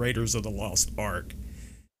Jones Raiders of the Lost Ark,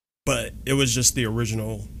 but it was just the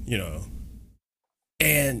original,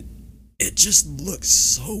 and it just looked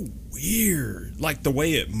so weird, like the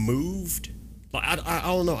way it moved. Like I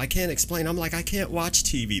don't know, I can't explain. I'm like, I can't watch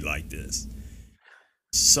TV like this.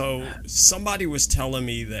 So somebody was telling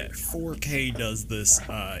me that 4K does this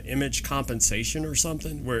image compensation or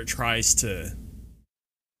something where it tries to,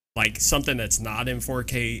 like something that's not in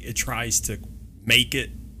 4K, it tries to make it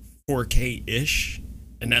 4K-ish.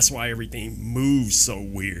 And that's why everything moves so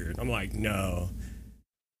weird. I'm like, no.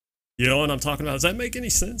 You know what I'm talking about? Does that make any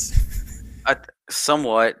sense?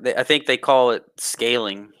 Somewhat. I think they call it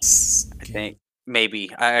scaling. I think.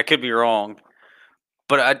 Maybe. I could be wrong.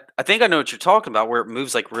 But I think I know what you're talking about, where it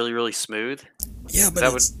moves like really, really smooth. Yeah, but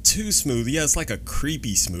it's too smooth. Yeah, it's like a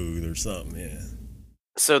creepy smooth or something. Yeah.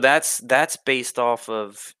 So that's based off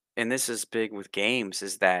of, and this is big with games,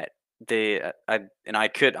 is that I'm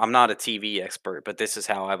not a TV expert, but this is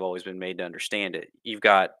how I've always been made to understand it. You've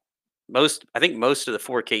got most of the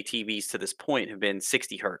 4K TVs to this point have been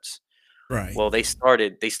 60 hertz. Right. Well, they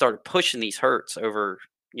started pushing these hertz over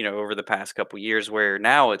the past couple years, where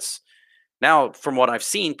now, from what I've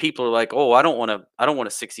seen, people are like, "Oh, I don't want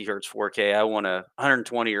a 60 hertz 4K. I want a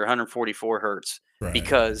 120 or 144 hertz." Right.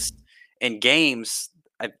 Because in games,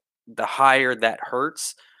 the higher that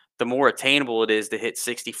hertz, the more attainable it is to hit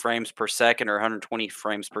 60 frames per second or 120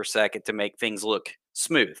 frames per second to make things look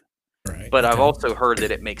smooth. Right. But I've also heard that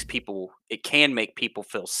it can make people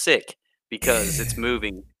feel sick because it's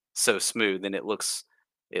moving so smooth and it looks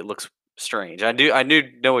strange. I do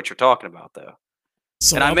know what you're talking about though.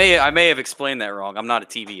 So and I may have explained that wrong. I'm not a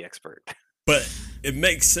TV expert. But it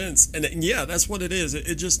makes sense, and yeah, that's what it is.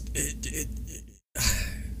 It just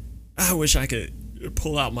I wish I could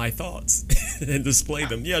pull out my thoughts and display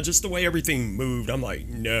them. Yeah, just the way everything moved. I'm like,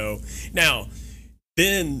 no. Now,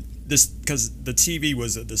 then this, because the TV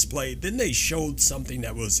was a display, then they showed something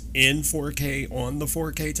that was in 4K on the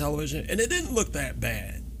 4K television, and it didn't look that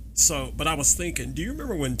bad. So, but I was thinking, do you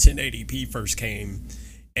remember when 1080p first came,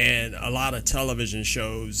 and a lot of television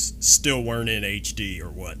shows still weren't in HD or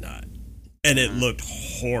whatnot, and it looked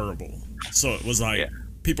horrible? So it was like,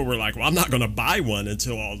 people were like, well, I'm not going to buy one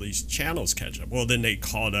until all these channels catch up. Well, then they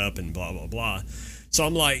caught up and blah, blah, blah. So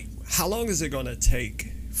I'm like, how long is it going to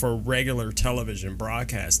take for regular television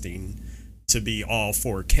broadcasting to be all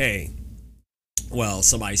 4K? Well,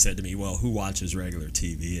 somebody said to me, well, who watches regular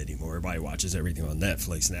TV anymore? Everybody watches everything on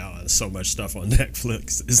Netflix now, and so much stuff on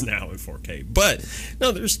Netflix is now in 4K. But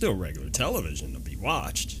no, there's still regular television to be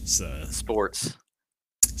watched. So Sports.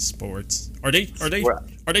 Are they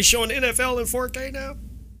showing NFL in 4K now?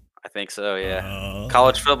 I think so, yeah.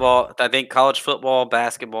 College football, I think college football,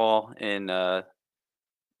 basketball, and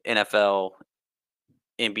NFL,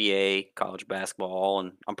 NBA, college basketball,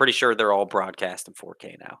 and I'm pretty sure they're all broadcast in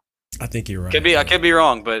 4K now. I think you're right. I could be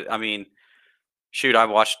wrong, but I mean, shoot, I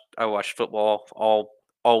watched football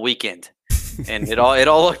all weekend, and it all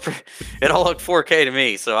looked 4K to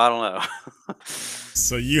me. So I don't know.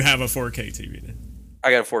 So you have a 4K TV then? I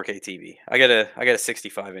got a 4K TV. I got a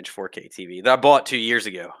 65-inch 4K TV that I bought 2 years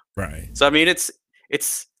ago. Right. So I mean, it's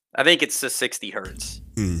I think it's a 60 hertz.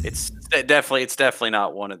 It's definitely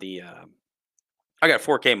not one of the. I got a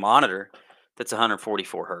 4K monitor that's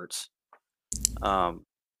 144 hertz.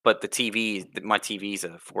 But my TV's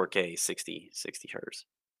a 4K 60 hertz.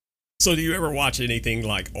 So do you ever watch anything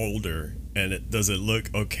like older, and does it look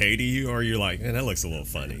okay to you, or you're like, man, that looks a little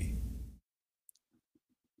funny?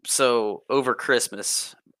 So over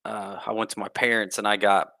Christmas, I went to my parents, and I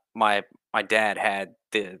got my dad had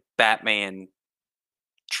the Batman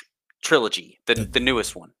trilogy, the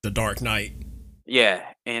newest one, The Dark Knight. Yeah,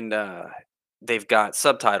 and they've got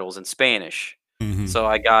subtitles in Spanish. Mm-hmm. So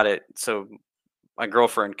I got it so my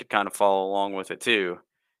girlfriend could kind of follow along with it too,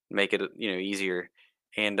 make it easier.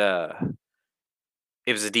 And it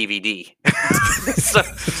was a DVD.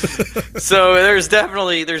 so there's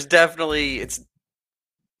definitely it's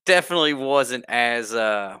definitely wasn't as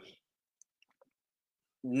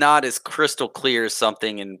not as crystal clear as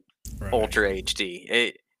something in Ultra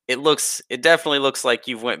HD. It definitely looks like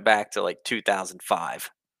you went back to like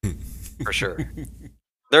 2005 for sure.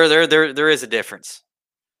 There is a difference.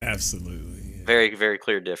 Absolutely. Yeah. Very, very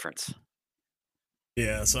clear difference.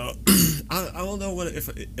 Yeah, so I don't know what if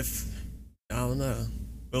I don't know.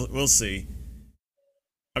 We'll see.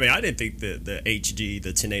 I mean, I didn't think the HD,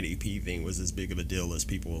 the 1080p thing was as big of a deal as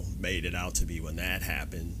people made it out to be when that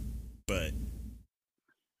happened. But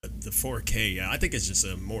the 4K, yeah, I think it's just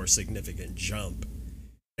a more significant jump.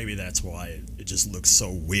 Maybe that's why it just looks so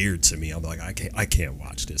weird to me. I'm like, I can't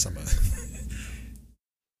watch this.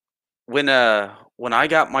 When I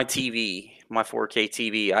got my TV, my 4K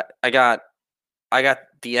TV, I got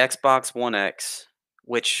the Xbox One X,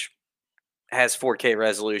 which has 4K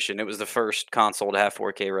resolution. It was the first console to have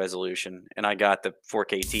 4K resolution, and I got the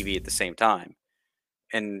 4K TV at the same time.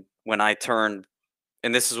 And when I turned,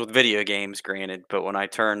 and this is with video games, granted, but when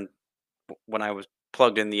I was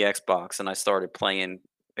plugged in the Xbox and I started playing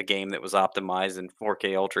a game that was optimized in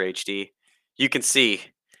 4K Ultra HD, you can see,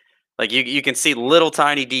 like you can see little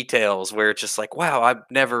tiny details where it's just like, wow, I've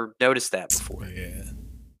never noticed that before. Yeah.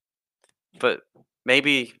 But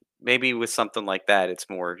maybe with something like that, it's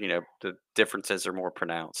more, the differences are more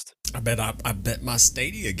pronounced. I bet my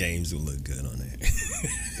Stadia games will look good on there.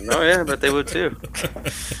 Oh yeah, but they would too.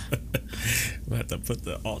 I have to put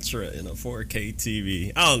the Ultra in a 4K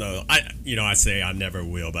TV. I don't know. I say I never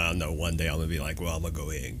will, but I know one day I'm gonna be like, well, I'm gonna go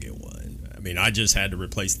ahead and get one. I mean, I just had to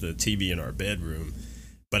replace the TV in our bedroom,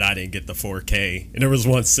 but I didn't get the 4K, and there was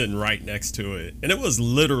one sitting right next to it, and it was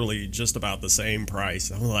literally just about the same price.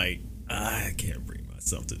 I'm like, I can't bring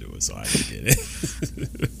myself to do it, so I didn't get it.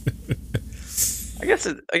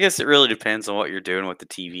 I guess it really depends on what you're doing with the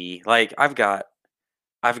TV. Like I've got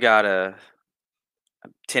a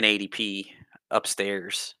 1080p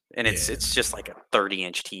upstairs, and it's just like a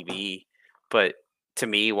 30-inch TV. But to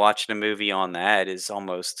me, watching a movie on that is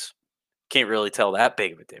almost can't really tell that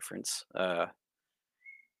big of a difference. I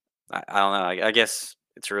don't know. I guess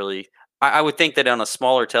it's really. I would think that on a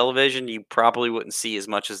smaller television, you probably wouldn't see as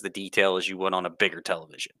much as the detail as you would on a bigger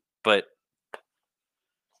television. But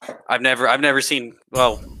I've never seen,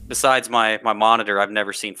 well, besides my monitor, I've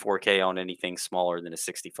never seen 4K on anything smaller than a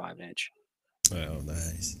 65-inch. Oh,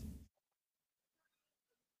 nice.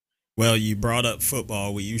 Well, you brought up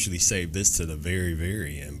football. We usually save this to the very,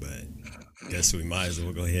 very end, but I guess we might as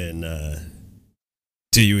well go ahead and.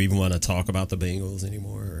 Do you even want to talk about the Bengals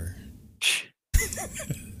anymore? Or?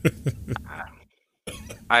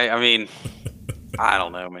 I mean, I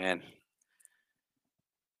don't know, man.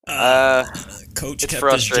 Coach it's kept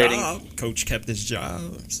frustrating. his job. Coach kept his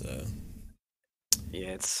job, so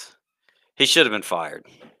yeah, he should have been fired.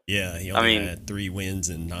 Yeah, he only had 3 wins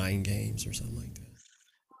in 9 games or something like that.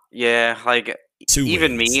 Yeah, like 2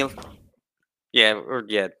 even wins. me. Yeah,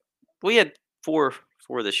 we had 4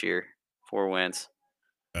 this year, 4 wins.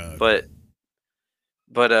 But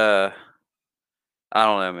I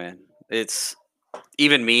don't know, man. It's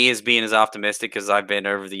even me as being as optimistic as I've been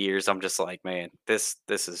over the years. I'm just like, man, this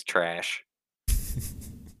is trash.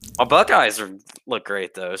 My Buckeyes look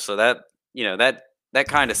great though, so that that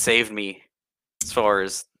kind of saved me as far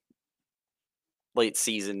as late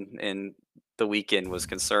season and the weekend was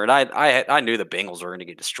concerned. I knew the Bengals were going to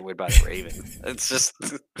get destroyed by the Ravens. It's just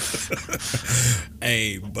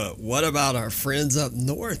Hey, but what about our friends up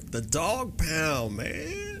north? The Dog Pound,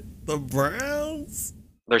 man. The Browns.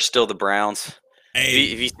 They're still the Browns.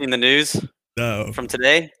 Hey, have you seen the news? No. From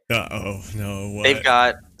today? No. What?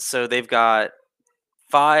 They've got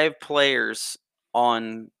 5 players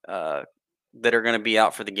on that are going to be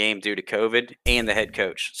out for the game due to COVID and the head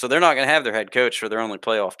coach. So they're not going to have their head coach for their only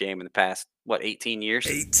playoff game in the past 18 years?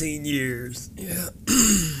 18 years. Yeah.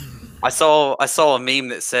 I saw a meme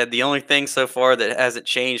that said the only thing so far that hasn't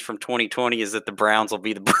changed from 2020 is that the Browns will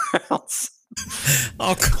be the Browns.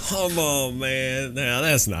 Oh, come on, man. Now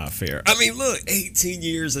that's not fair. I mean, look, 18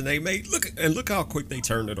 years and they look how quick they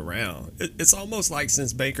turned it around. It's almost like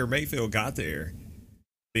since Baker Mayfield got there,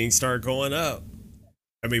 things started going up.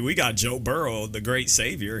 I mean, we got Joe Burrow, the great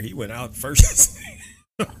savior. He went out first.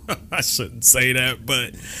 I shouldn't say that,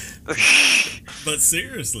 but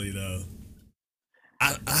seriously though,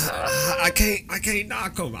 I can't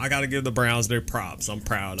knock them. I got to give the Browns their props. I'm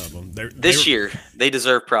proud of them. This year, they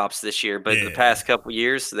deserve props this year, but the past couple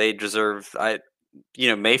years, they deserve.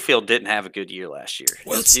 Mayfield didn't have a good year last year.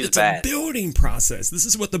 Well, it's a building process. This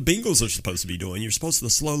is what the Bengals are supposed to be doing. You're supposed to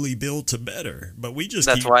slowly build to better, but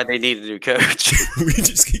that's why they need a new coach. We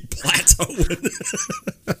just keep plateauing.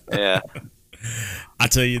 Yeah. I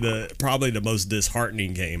tell you, probably the most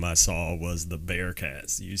disheartening game I saw was the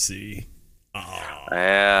Bearcats. You see. Oh,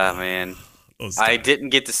 yeah, man. I didn't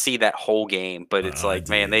get to see that whole game, but it's like,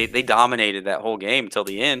 man, they dominated that whole game until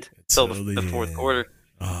the end, until the fourth quarter.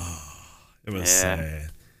 Oh, it was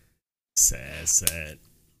sad. Sad.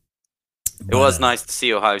 It was nice to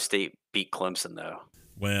see Ohio State beat Clemson, though.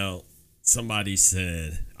 Well, somebody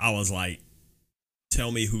said, I was like,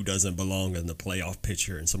 tell me who doesn't belong in the playoff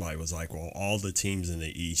picture. And somebody was like, well, all the teams in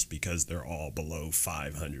the East because they're all below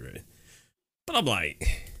 500. But I'm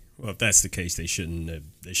like, well, if that's the case, they should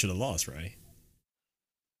have lost, right?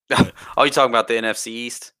 Oh, you talking about the NFC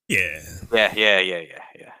East? Yeah.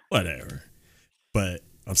 Yeah. Whatever. But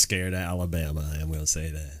I'm scared of Alabama. I'm going to say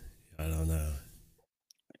that. I don't know.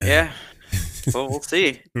 Yeah. Well, we'll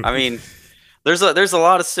see. I mean, there's a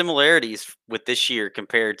lot of similarities with this year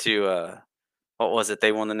compared to what was it?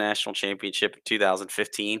 They won the national championship in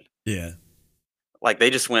 2015. Yeah. Like they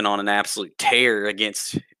just went on an absolute tear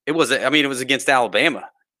against. It was against Alabama.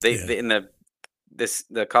 In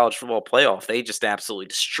the college football playoff, they just absolutely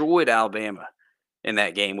destroyed Alabama in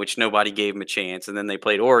that game, which nobody gave them a chance. And then they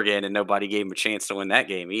played Oregon, and nobody gave them a chance to win that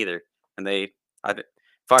game either. And if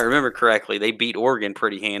I remember correctly, they beat Oregon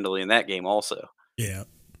pretty handily in that game also. Yeah.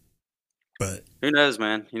 But who knows,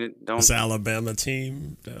 man? This Alabama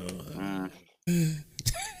team,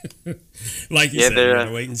 like you said, we're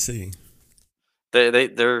gonna wait and see.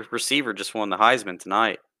 Their receiver just won the Heisman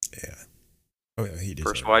tonight. Yeah. Oh yeah, he did.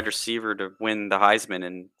 First wide receiver to win the Heisman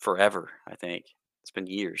in forever. I think it's been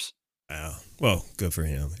years. Wow. Well, good for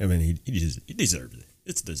him. I mean, he deserves it.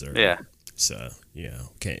 It's deserved. Yeah. So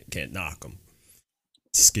can't knock him.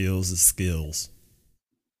 Skills is skills.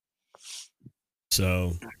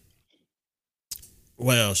 So,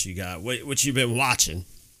 what else you got? What you been watching?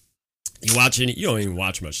 You don't even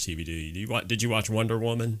watch much TV, do you? Did you watch Wonder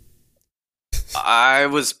Woman? I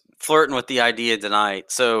was flirting with the idea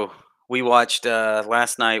tonight. So we watched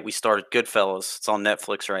last night. We started Goodfellas. It's on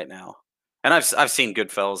Netflix right now, and I've seen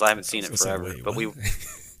Goodfellas. I haven't seen it forever. But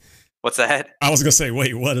what's that? I was gonna say,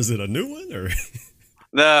 wait, what is it? A new one or?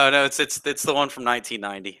 No, it's the one from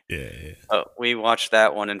 1990. Yeah. We watched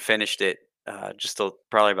that one and finished it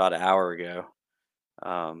probably about an hour ago.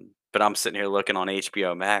 But I'm sitting here looking on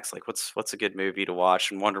HBO Max, like what's a good movie to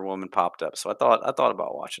watch, and Wonder Woman popped up, so I thought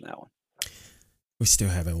about watching that one. We still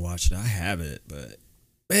haven't watched it. I have it, but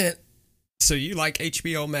man, So you like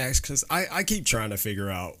HBO Max? Because I keep trying to figure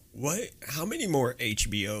out how many more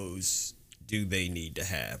HBOs do they need to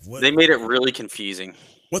have? They made it really confusing.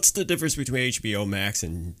 What's the difference between HBO Max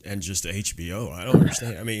and just HBO? I don't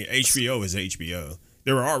understand. I mean, HBO is HBO.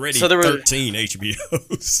 There were already 13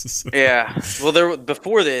 HBOs. Yeah. Well,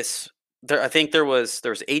 before this, I think there was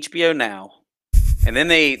HBO Now, and then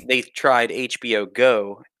they tried HBO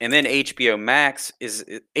Go, and then HBO Max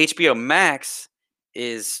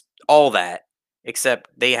is all that, except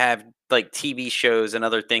they have like TV shows and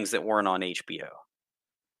other things that weren't on HBO.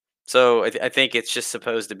 So I think it's just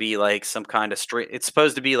supposed to be like some kind of it's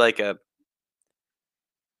supposed to be like a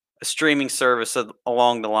streaming service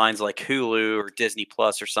along the lines like Hulu or Disney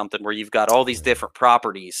Plus or something, where you've got all these different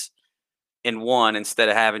properties in one instead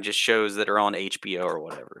of having just shows that are on HBO or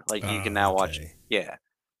whatever. Like you can now watch,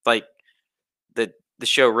 like the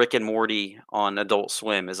show Rick and Morty on Adult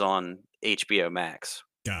Swim is on HBO Max.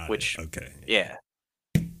 Yeah.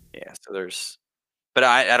 So there's, but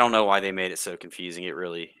I don't know why they made it so confusing. It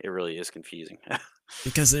really is confusing.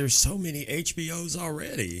 Because there's so many HBOs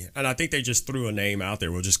already, and I think they just threw a name out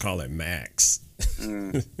there. We'll just call it Max.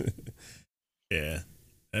 Yeah,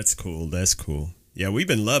 that's cool. That's cool. Yeah, we've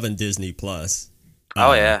been loving Disney Plus.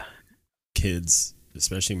 Oh yeah, kids,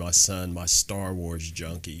 especially my son, my Star Wars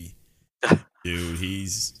junkie. Dude,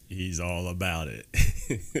 he's all about it.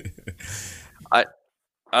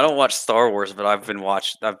 I don't watch Star Wars, but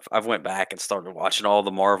I've went back and started watching all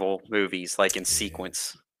the Marvel movies like in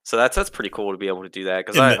sequence. So that's pretty cool to be able to do that,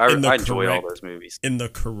 because I enjoy all those movies. In the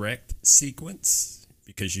correct sequence,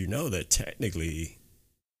 because you know that technically,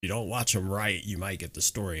 if you don't watch them right, you might get the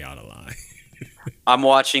story out of line. I'm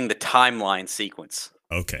watching the timeline sequence.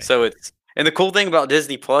 Okay. So and the cool thing about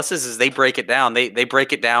Disney Plus is they break it down. They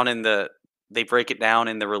break it down in the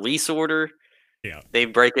release order. Yeah. They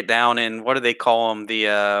break it down in, what do they call them?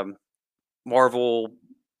 The Marvel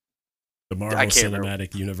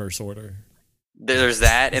Cinematic Universe order. There's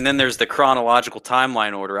that, and then there's the chronological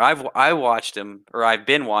timeline order. I've watched them, or I've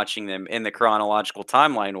been watching them in the chronological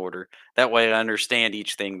timeline order. That way I understand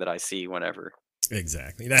each thing that I see whenever.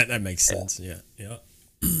 Exactly. That makes sense. Yeah.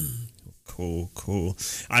 Cool.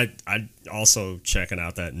 I also checking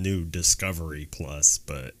out that new Discovery Plus,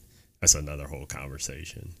 but that's another whole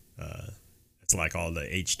conversation. It's like all the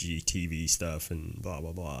HGTV stuff and blah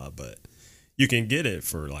blah blah, but you can get it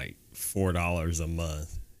for like $4 a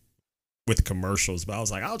month with commercials. But I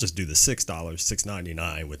was like, I'll just do the $6,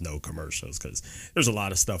 $6.99 with no commercials, because there's a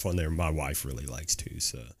lot of stuff on there my wife really likes too.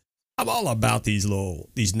 So I'm all about these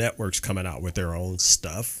networks coming out with their own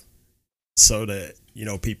stuff, so that, you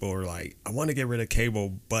know, people are like, I want to get rid of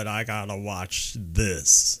cable, but I gotta watch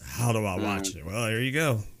this. How do I watch it? Well, there you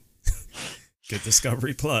go. Get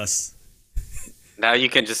Discovery Plus. Now you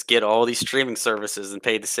can just get all these streaming services and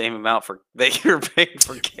pay the same amount that you're paying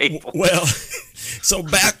for cable. Well, so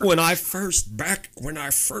back when I first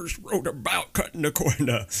wrote about cutting the cord,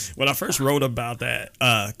 when I first wrote about that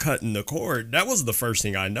cutting the cord, that was the first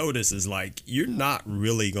thing I noticed, is like, you're not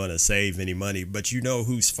really going to save any money, but you know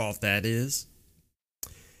whose fault that is?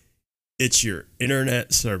 It's your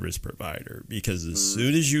internet service provider, because as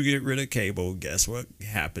soon as you get rid of cable, guess what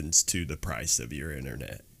happens to the price of your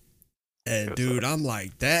internet? And dude, I'm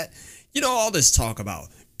like, that, you know, all this talk about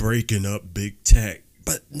breaking up big tech,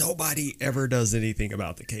 but nobody ever does anything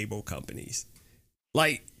about the cable companies.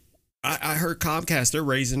 Like, I heard Comcast, they're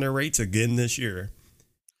raising their rates again this year,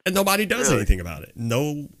 and nobody does anything about it.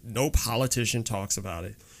 No politician talks about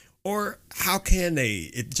it. Or how can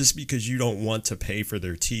they? Just because you don't want to pay for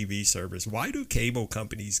their TV service, why do cable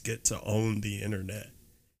companies get to own the internet?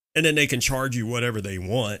 And then they can charge you whatever they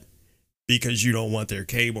want because you don't want their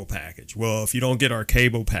cable package. Well, if you don't get our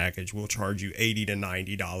cable package, we'll charge you $80 to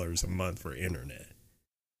 $90 a month for internet.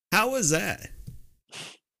 How is that?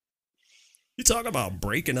 You talk about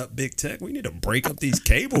breaking up big tech. We need to break up these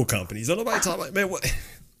cable companies. Don't nobody talk about, man, what?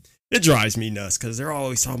 It drives me nuts, because they're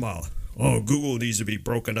always talking about, oh, Google needs to be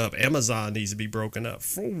broken up. Amazon needs to be broken up.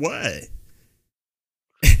 For what?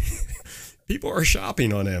 People are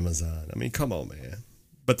shopping on Amazon. I mean, come on, man.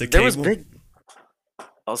 But the cable...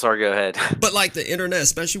 Oh, sorry, go ahead. But like the internet,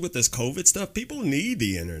 especially with this COVID stuff, people need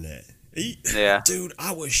the internet. Yeah. Dude,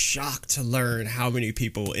 I was shocked to learn how many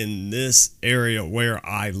people in this area where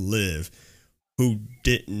I live who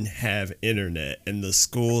didn't have internet, and the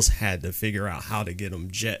schools had to figure out how to get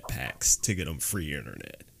them jetpacks to get them free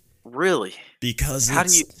internet. Really? Because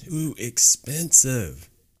it's too expensive.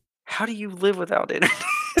 How do you live without internet?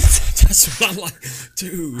 That's what I'm like,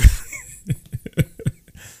 dude.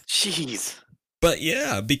 Jeez. But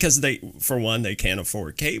yeah, because for one, they can't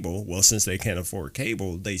afford cable. Well, since they can't afford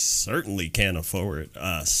cable, they certainly can't afford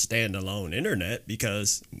standalone internet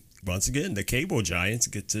because, once again, the cable giants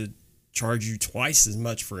get to charge you twice as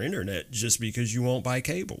much for internet just because you won't buy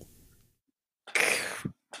cable.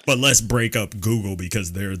 But let's break up Google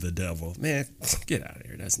because they're the devil. Man, get out of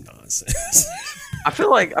here. That's nonsense. I feel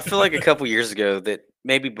like a couple years ago that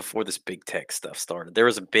maybe before this big tech stuff started, there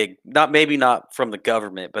was a big not from the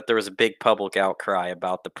government, but there was a big public outcry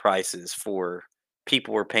about the prices for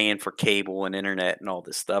people were paying for cable and internet and all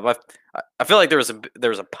this stuff. I feel like there was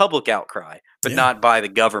a public outcry, but not by the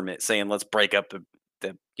government saying let's break up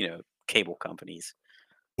the cable companies.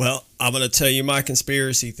 Well, I'm going to tell you my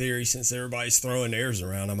conspiracy theory. Since everybody's throwing theirs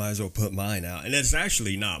around, I might as well put mine out. And it's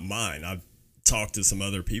actually not mine. I've talked to some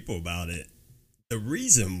other people about it. The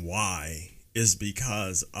reason why is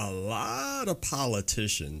because a lot of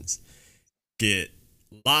politicians get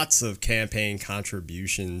lots of campaign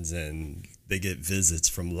contributions and they get visits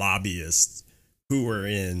from lobbyists who are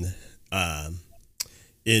in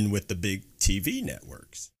with the big TV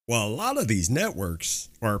networks. Well, a lot of these networks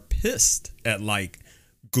are pissed at like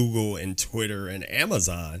Google and Twitter and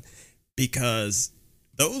Amazon because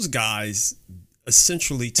those guys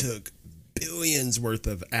essentially took billions worth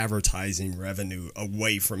of advertising revenue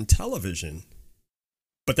away from television.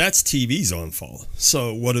 But that's TV's own fault.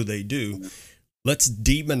 So what do? Let's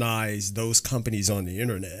demonize those companies on the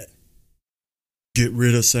internet. Get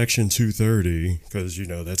rid of Section 230 because,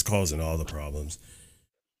 that's causing all the problems.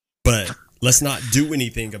 But let's not do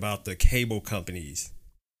anything about the cable companies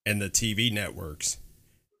and the TV networks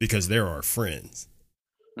because they're our friends.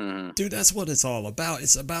 Mm-hmm. Dude, that's what it's all about.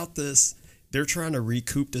 It's about this. They're trying to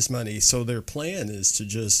recoup this money. So their plan is to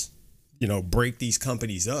just, break these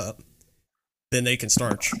companies up. Then they can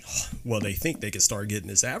start, they think they can start getting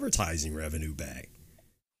this advertising revenue back.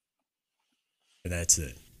 And that's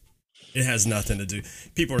it. It has nothing to do.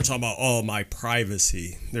 People are talking about, my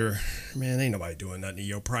privacy. Ain't nobody doing nothing to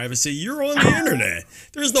your privacy. You're on the internet.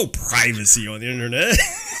 There's no privacy on the internet.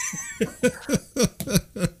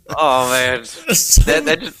 Oh, man.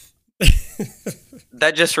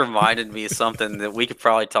 That just reminded me of something that we could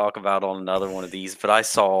probably talk about on another one of these. But I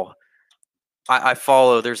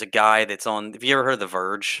follow, there's a guy that's on, have you ever heard of The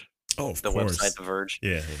Verge? Oh, of the course. Website The Verge.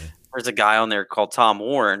 Yeah. There's a guy on there called Tom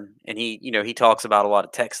Warren, and he talks about a lot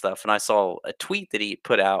of tech stuff. And I saw a tweet that he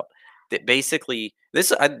put out that basically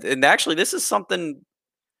this is something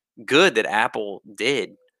good that Apple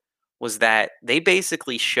did, was that they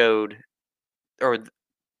basically showed, and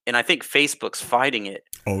I think Facebook's fighting it.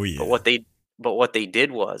 Oh yeah. But what they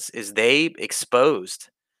did is they exposed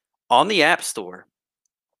on the App Store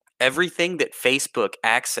everything that Facebook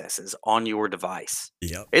accesses on your device.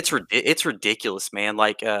 Yep. It's ridiculous, man.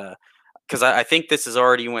 Like, because I think this has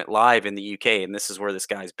already went live in the UK, and this is where this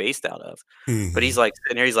guy's based out of. Mm-hmm. But he's like,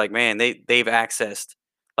 and he's like, man, they've accessed,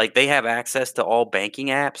 like, they have access to all banking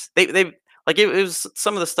apps. They like it was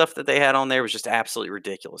some of the stuff that they had on there was just absolutely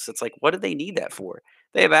ridiculous. It's like, what do they need that for?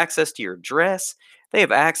 They have access to your address. They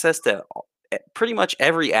have access to pretty much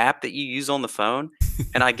every app that you use on the phone.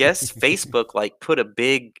 And I guess Facebook like put a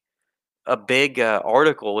big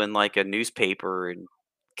article in like a newspaper in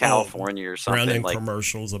California or something, running like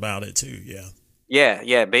commercials about it too.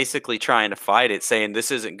 Yeah, basically trying to fight it, saying this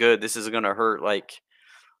isn't good, this is going to hurt like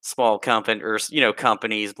small company or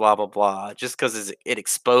companies, blah blah blah, just because it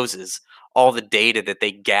exposes all the data that they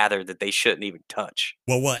gather that they shouldn't even touch.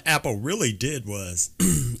 Well, what Apple really did was,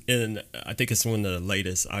 and I think it's one of the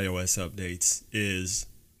latest iOS updates, is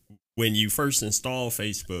when you first install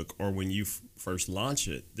Facebook or when you first launch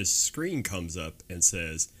it, this screen comes up and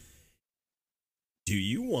says, do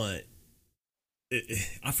you want,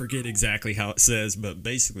 I forget exactly how it says, but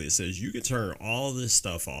basically it says you can turn all this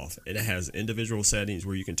stuff off, and it has individual settings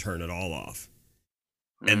where you can turn it all off.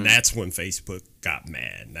 And that's when Facebook got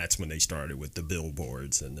mad. And that's when they started with the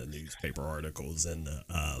billboards and the newspaper articles and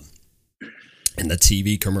the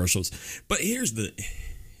TV commercials. But here's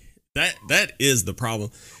that is the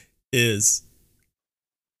problem, is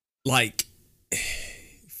like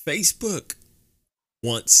Facebook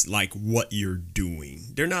wants like what you're doing.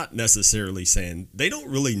 They're not necessarily saying, they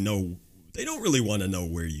don't really want to know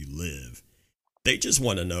where you live. They just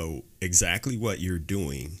want to know exactly what you're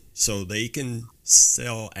doing so they can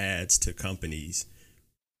sell ads to companies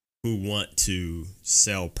who want to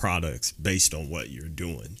sell products based on what you're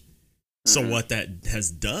doing. So what that has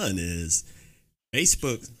done is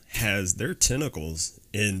Facebook has their tentacles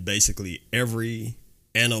in basically every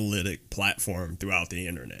analytic platform throughout the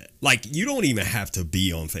internet. Like, you don't even have to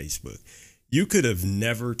be on Facebook. You could have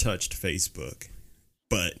never touched Facebook,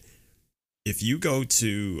 but if you go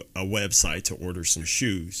to a website to order some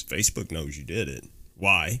shoes, Facebook knows you did it.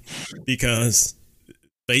 Why? Because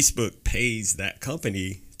Facebook pays that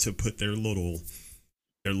company to put their little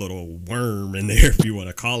worm in there, if you want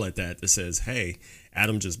to call it that says, hey,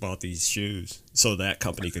 Adam just bought these shoes. So that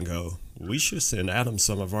company can go, we should send Adam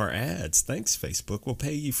some of our ads. Thanks, Facebook. We'll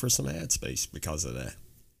pay you for some ad space because of that.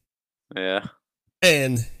 Yeah.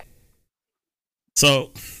 And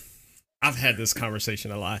so I've had this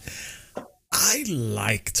conversation a lot. I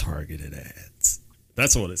like targeted ads.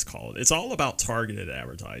 That's what it's called. It's all about targeted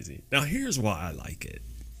advertising. Now, here's why I like it.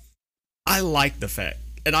 I like the fact,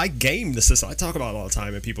 and I game the system. I talk about it all the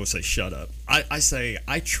time, and people say, shut up. I say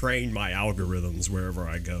I train my algorithms wherever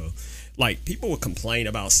I go. Like, people will complain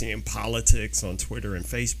about seeing politics on Twitter and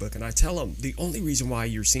Facebook, and I tell them the only reason why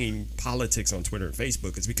you're seeing politics on Twitter and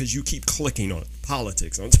Facebook is because you keep clicking on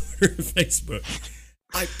politics on Twitter and Facebook.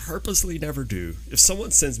 I purposely never do. If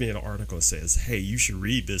someone sends me an article and says, hey, you should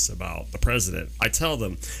read this about the president, I tell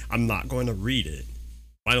them I'm not going to read it.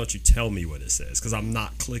 Why don't you tell me what it says? Because I'm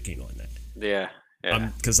not clicking on that. Yeah.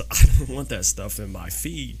 Because I don't want that stuff in my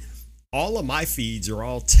feed. All of my feeds are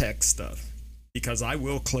all tech stuff because I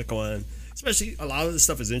will click on, especially a lot of this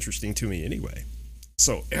stuff is interesting to me anyway.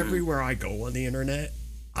 So everywhere I go on the internet,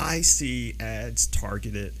 I see ads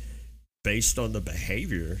targeted based on the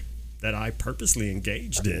behavior that I purposely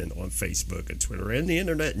engaged in on Facebook and Twitter and the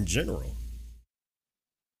internet in general.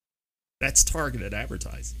 That's targeted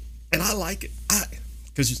advertising. And I like it.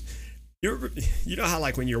 Because you know how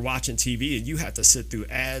like when you're watching TV and you have to sit through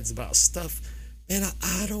ads about stuff, man,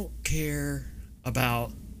 I don't care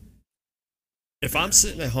about, if I'm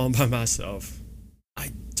sitting at home by myself,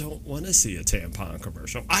 I don't want to see a tampon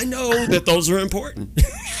commercial. I know that those are important,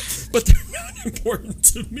 but they're not important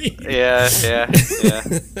to me. Yeah.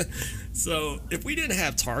 So if we didn't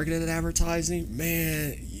have targeted advertising,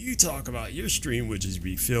 man, you talk about your stream would just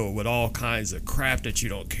be filled with all kinds of crap that you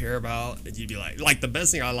don't care about. And you'd be like the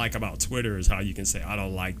best thing I like about Twitter is how you can say, I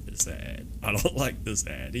don't like this ad. I don't like this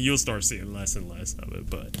ad. And you'll start seeing less and less of it.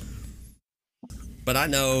 But I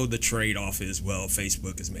know the trade-off is, well,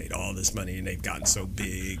 Facebook has made all this money and they've gotten so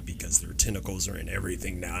big because their tentacles are in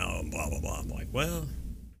everything now and blah, blah, blah. I'm like, well,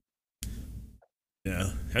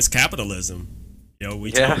 yeah, that's capitalism. You know,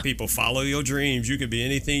 we tell people, follow your dreams. You can be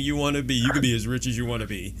anything you want to be. You can be as rich as you want to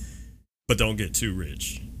be, but don't get too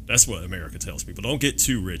rich. That's what America tells people. Don't get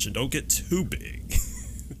too rich and don't get too big.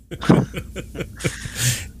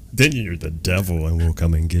 Then you're the devil and we'll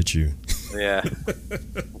come and get you. Yeah.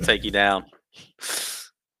 We'll take you down.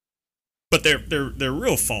 But their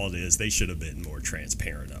real fault is they should have been more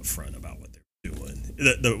transparent up front about what they're doing.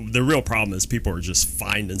 The real problem is people are just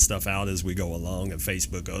finding stuff out as we go along, and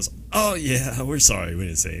Facebook goes, oh yeah, we're sorry we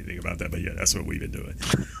didn't say anything about that, but yeah, that's what we've been doing.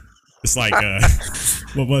 It's like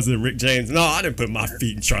what was it, Rick James? No, I didn't put my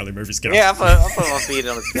feet in Charlie Murphy's couch. Yeah, I put my feet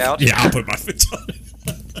on his couch. Yeah, I'll put my feet on it.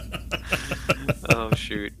 Oh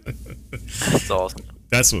shoot, that's awesome.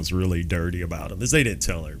 That's what's really dirty about them, is they didn't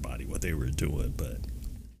tell everybody what they were doing. But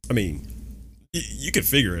I mean, you could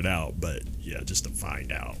figure it out, but yeah, just to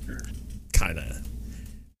find out kind of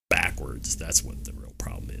backwards, that's what the real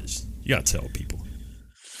problem is. You gotta tell people.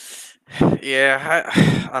 Yeah,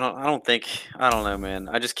 I don't know, man.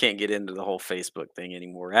 I just can't get into the whole Facebook thing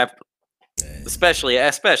anymore. Especially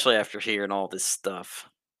after hearing all this stuff.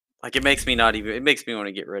 Like it makes me want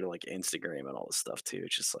to get rid of like Instagram and all this stuff too.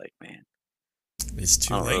 It's just like, man, it's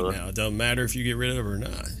too late now. It doesn't matter if you get rid of it or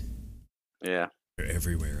not. Yeah, they're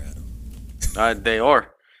everywhere, Adam. They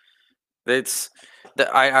are.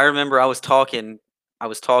 I remember I was talking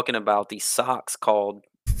about these socks called,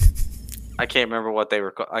 I can't remember what they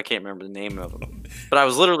were called. I can't remember the name of them. But I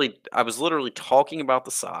was literally talking about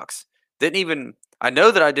the socks. I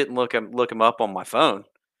know that I didn't look them up on my phone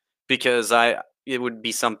because it would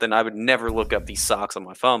be something I would never look up these socks on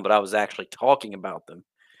my phone, but I was actually talking about them.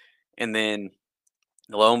 And then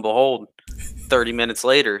lo and behold, 30 minutes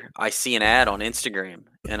later, I see an ad on Instagram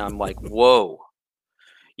and I'm like, whoa.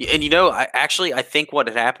 And I think what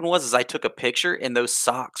had happened was I took a picture and those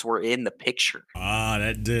socks were in the picture. Ah,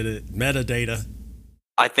 that did it. Metadata.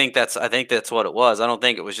 I think that's what it was. I don't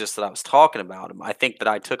think it was just that I was talking about them. I think that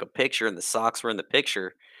I took a picture and the socks were in the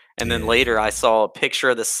picture. And then later I saw a picture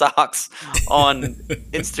of the socks on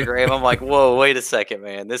Instagram. I'm like, whoa, wait a second,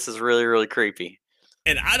 man. This is really, really creepy.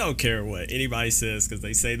 And I don't care what anybody says because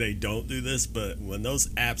they say they don't do this, but when those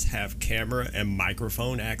apps have camera and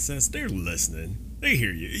microphone access, they're listening. They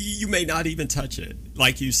hear you. You may not even touch it.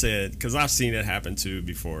 Like you said, because I've seen it happen too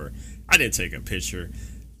before. I didn't take a picture.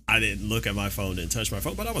 I didn't look at my phone and touch my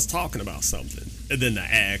phone, but I was talking about something. And then the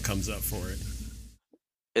ad comes up for it.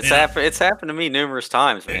 It's happened to me numerous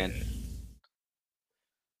times, man.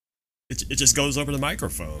 It just goes over the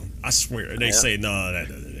microphone. I swear. And they say, no,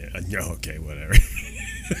 okay, whatever.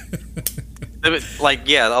 Like,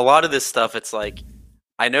 yeah, a lot of this stuff, it's like,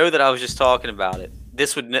 I know that I was just talking about it.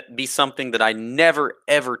 This would be something that I never,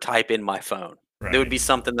 ever type in my phone. Right. It would be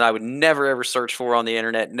something that I would never, ever search for on the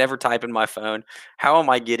internet, never type in my phone. How am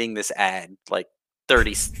I getting this ad like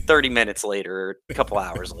 30 minutes later or a couple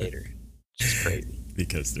hours later? It's just crazy.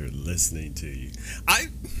 Because they're listening to you.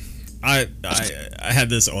 I had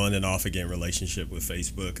this on and off again relationship with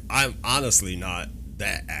Facebook. I'm honestly not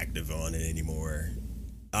that active on it anymore.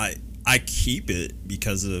 I keep it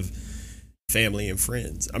because of family and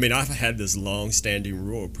friends. I mean, I've had this long-standing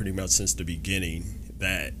rule pretty much since the beginning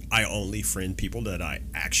that I only friend people that I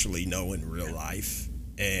actually know in real life.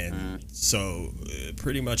 And so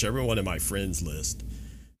pretty much everyone in my friends list,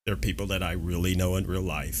 they're people that I really know in real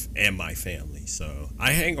life and my family. So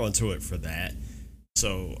I hang on to it for that.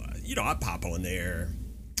 So, I pop on there.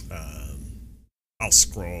 I'll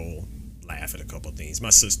scroll, laugh at a couple of things. My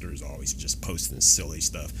sister is always just posting silly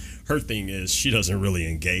stuff. Her thing is she doesn't really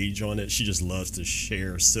engage on it. She just loves to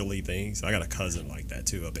share silly things. I got a cousin like that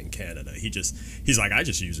too up in Canada. He's like, I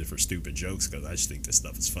just use it for stupid jokes because I just think this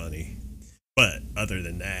stuff is funny. But other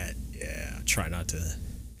than that, yeah, I try not to.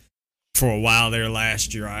 For a while there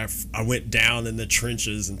last year, I went down in the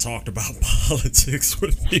trenches and talked about politics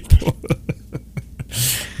with people.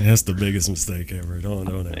 That's the biggest mistake ever. Don't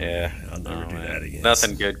ever. Yeah, I'll never do that again.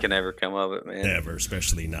 Nothing good can ever come of it, man. Never,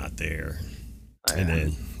 especially not there. And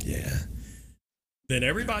then, then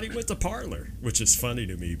everybody went to Parler, which is funny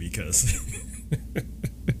to me because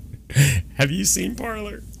have you seen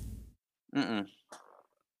Parler? Mm-mm.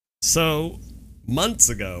 So months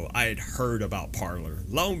ago, I had heard about Parler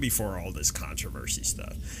long before all this controversy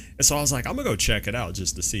stuff. And so I was like, I'm going to go check it out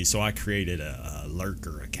just to see. So I created a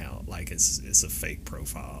Lurker account. Like it's a fake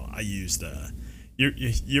profile. I used,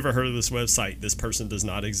 you ever heard of this website, This Person Does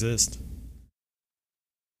Not Exist?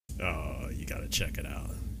 Oh, you got to check it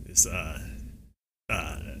out. It's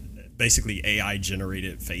basically AI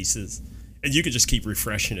generated faces. And you can just keep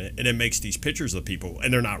refreshing it. And it makes these pictures of people.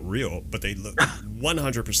 And they're not real, but they look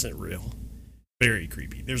 100% real. Very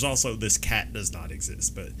creepy. There's also This Cat Does Not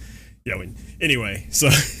Exist, but anyway, so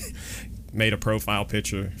made a profile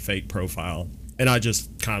picture, fake profile, and I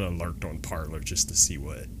just kind of lurked on Parler just to see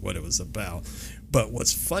what it was about. But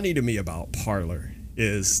what's funny to me about Parler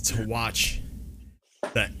is to watch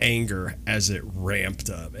the anger as it ramped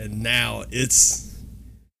up, and now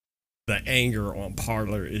the anger on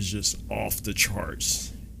Parler is just off the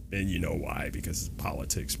charts, and you know why, because it's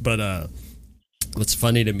politics. But what's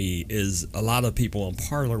funny to me is a lot of people on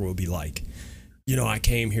Parler will be like, I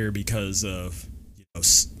came here because of,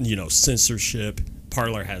 censorship.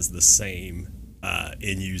 Parler has the same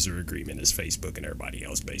end user agreement as Facebook and everybody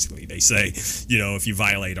else. Basically, they say, if you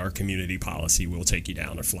violate our community policy, we'll take you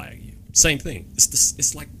down or flag you. Same thing.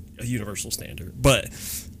 It's like a universal standard. But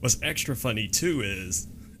what's extra funny too is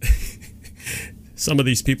some of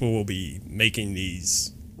these people will be making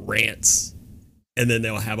these rants, and then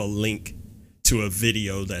they'll have a link to a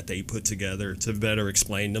video that they put together to better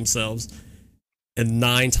explain themselves. And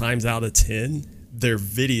 9 times out of 10, their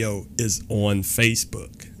video is on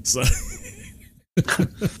Facebook. So,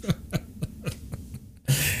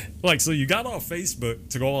 so you got off Facebook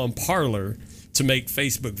to go on Parler to make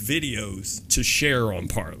Facebook videos to share on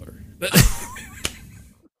Parler.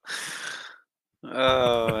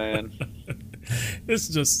 Oh, man. It's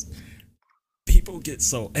just, people get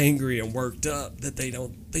so angry and worked up that they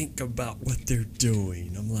don't think about what they're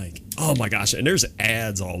doing. I'm like, oh my gosh. And there's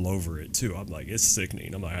ads all over it too. I'm like, it's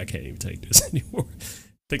sickening. I'm like, I can't even take this anymore. I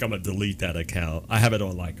think I'm going to delete that account. I have it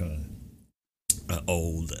on like a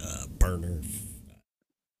old burner,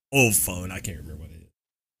 old phone. I can't remember what it is.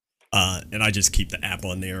 And I just keep the app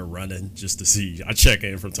on there running just to see. I check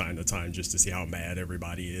in from time to time just to see how mad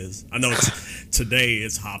everybody is. I know today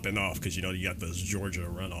it's hopping off because, you got those Georgia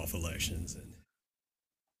runoff elections. And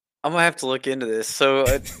I'm gonna have to look into this. So,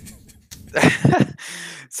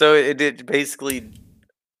 so it did basically.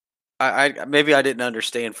 I maybe I didn't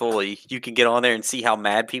understand fully. You can get on there and see how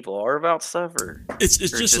mad people are about stuff, or it's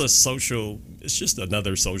just a social. It's just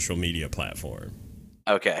another social media platform.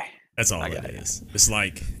 Okay, that's all it is. It's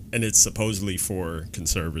like, and it's supposedly for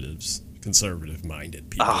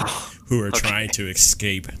conservative-minded people who are trying to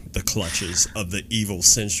escape the clutches of the evil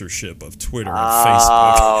censorship of Twitter and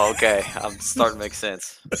Facebook. Oh, okay. I'm starting to make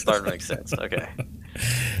sense. Okay.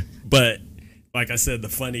 But like I said, the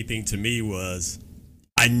funny thing to me was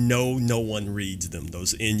I know no one reads them,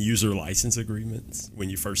 those end-user license agreements when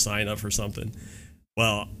you first sign up for something.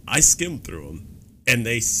 Well, I skimmed through them, And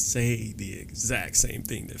they say the exact same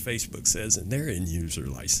thing that Facebook says in their end user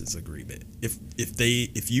license agreement.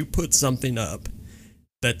 If you put something up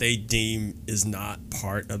that they deem is not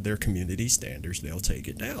part of their community standards, they'll take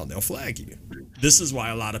it down. They'll flag you. This is why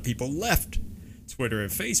a lot of people left Twitter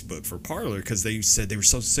and Facebook for Parler, because they said they were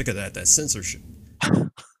so sick of that censorship.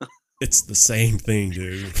 It's the same thing,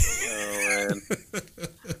 dude. Oh,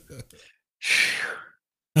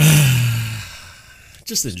 man.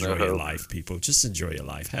 Just enjoy your life, people. Just enjoy your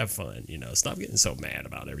life. Have fun. Stop getting so mad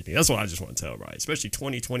about everything. That's what I just want to tell everybody, especially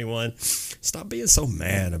 2021. Stop being so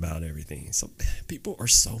mad about everything. So people are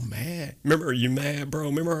so mad. Remember, are you mad, bro?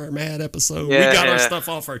 Remember our mad episode? Yeah, we got our stuff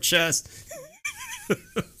off our chest.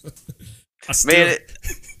 Man,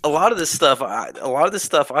 a lot of this stuff,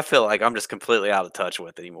 I feel like I'm just completely out of touch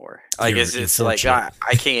with anymore. Like it's like I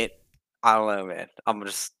can't. I don't know, man. I'm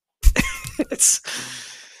just. It's.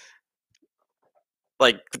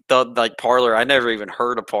 Like Parler, I never even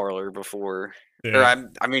heard of Parler before. Yeah. Or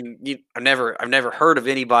I've never heard of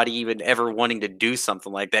anybody even ever wanting to do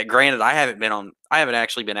something like that. Granted, I haven't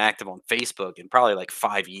actually been active on Facebook in probably like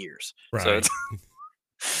 5 years. Right.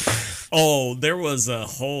 So there was a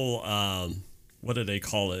whole what do they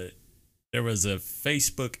call it? There was a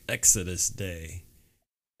Facebook Exodus day,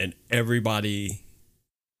 and everybody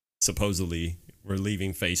supposedly were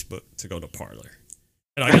leaving Facebook to go to Parler.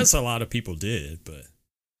 And I guess a lot of people did, but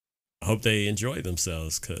I hope they enjoy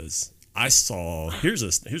themselves, because I saw here's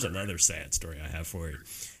another sad story I have for you.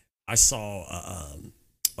 I saw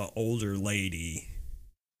an older lady,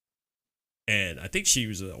 and I think she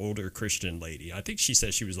was an older Christian lady. I think she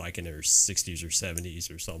said she was like in her 60s or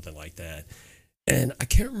 70s or something like that. And I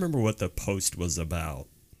can't remember what the post was about.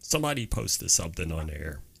 Somebody posted something on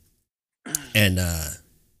there, and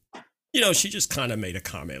she just kind of made a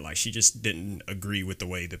comment, like she just didn't agree with the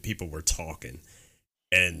way that people were talking,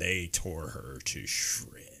 and they tore her to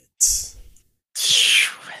shreds.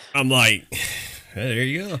 I'm like, hey, there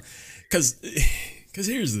you go. Because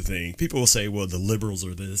here's the thing. People will say, well, the liberals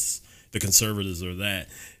are this, the conservatives are that.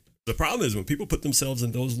 The problem is when people put themselves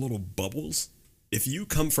in those little bubbles, if you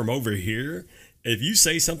come from over here, if you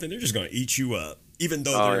say something, they're just going to eat you up. Even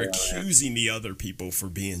though they're accusing the other people for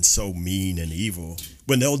being so mean and evil,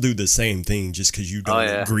 when they'll do the same thing just because you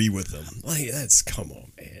don't agree with them. Like, come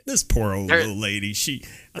on, man. This poor old little lady,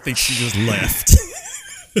 I think she just left.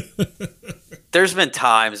 There's been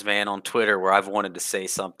times, man, on Twitter where I've wanted to say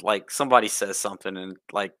something, like somebody says something and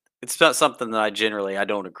like it's not something that I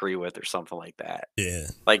don't agree with or something like that. Yeah.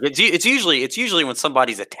 Like it's usually when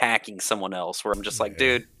somebody's attacking someone else where I'm just like,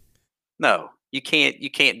 dude, no. You can't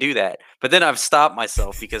do that. But then I've stopped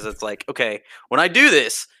myself because it's like, okay, when I do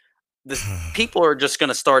this people are just going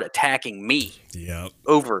to start attacking me. Yep.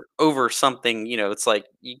 Over something, it's like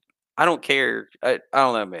I don't care. I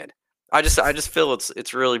don't know, man. I just feel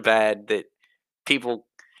it's really bad that people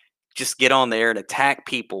just get on there and attack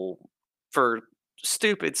people for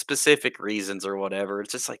stupid specific reasons or whatever.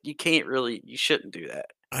 It's just like you shouldn't do that.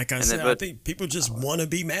 Like I said, I think people just want to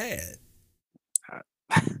be mad.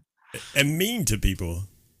 And mean to people.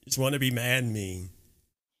 Just want to be mad and mean.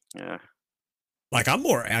 Yeah. Like, I'm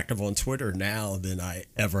more active on Twitter now than I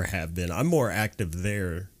ever have been. I'm more active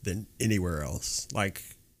there than anywhere else. Like,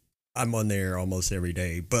 I'm on there almost every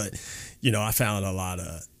day. But, I found a lot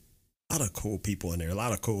of cool people in there. A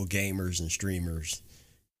lot of cool gamers and streamers.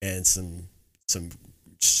 And some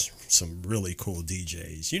really cool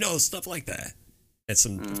DJs. Stuff like that.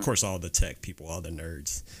 And of course, all the tech people, all the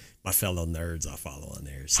nerds. My fellow nerds I follow on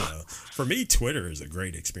there. So for me, Twitter is a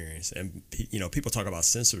great experience. And, people talk about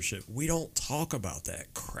censorship. We don't talk about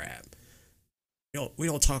that crap. We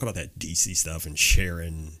don't talk about that DC stuff and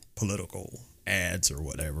sharing political ads or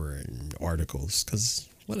whatever and articles, because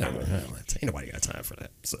whatever. Ain't nobody got time for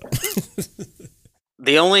that. So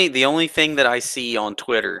the only thing that I see on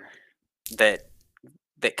Twitter that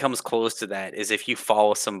comes close to that is if you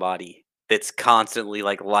follow somebody that's constantly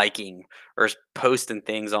like liking or posting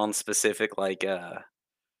things on specific like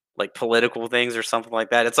political things or something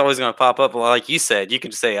like that. It's always going to pop up. Like you said, you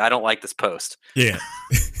can say, I don't like this post. Yeah.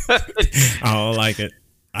 I don't like it.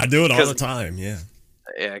 I do it all the time. Yeah.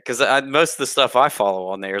 Yeah. Cause most of the stuff I follow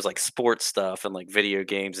on there is like sports stuff and like video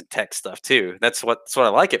games and tech stuff too. That's what I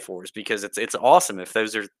like it for, is because it's awesome. If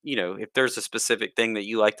those are, if there's a specific thing that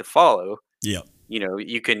you like to follow, yeah,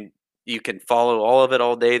 you can follow all of it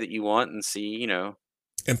all day that you want and see,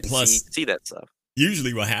 and plus see that stuff.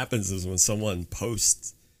 Usually what happens is when someone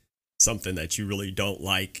posts something that you really don't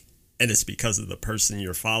like, and it's because of the person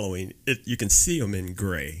you're following, you can see them in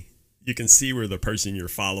gray. you can see where the person you're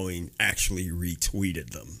following actually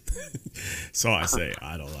retweeted them. So I say,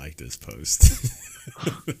 I don't like this post.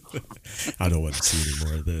 I don't want to see any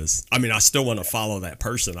more of this. I mean, I still want to follow that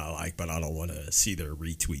person I like, but I don't want to see their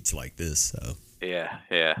retweets like this. So Yeah.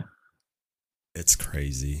 it's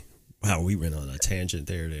crazy. Wow, we went on a tangent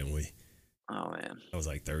there, didn't we? Oh man, that was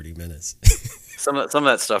like 30 minutes. some of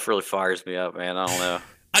that stuff really fires me up, man. I don't know.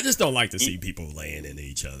 I just don't like to see people laying into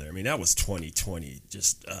each other. I mean, that was 2020.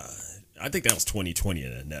 Just, I think that was 2020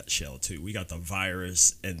 in a nutshell too. We got the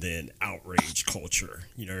virus and then outrage culture.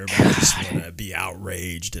 You know, everybody just want to be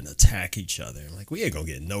outraged and attack each other. I'm like, we ain't gonna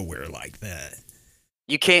get nowhere like that.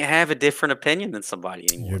 You can't have a different opinion than somebody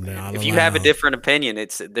anymore. You're not if you have a different opinion,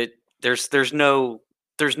 it's that there's no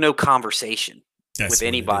conversation with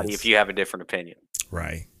anybody if you have a different opinion.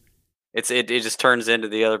 Right. It just turns into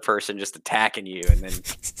the other person just attacking you, and then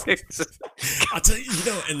I'll tell you,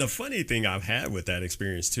 and the funny thing I've had with that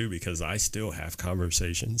experience too, because I still have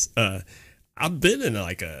conversations. I've been in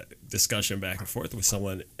like a discussion back and forth with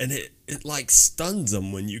someone, and it like stuns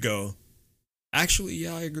them when you go, actually,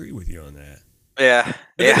 yeah, I agree with you on that. Yeah.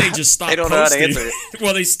 And then they just stop. They don't posting. know how to answer it.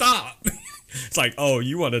 Well, they stop. It's like, oh,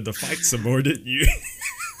 you wanted to fight some more, didn't you?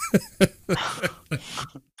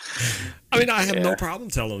 I mean, I have no problem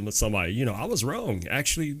telling somebody, I was wrong.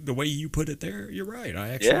 Actually, the way you put it there, you're right. I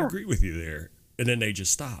actually agree with you there. And then they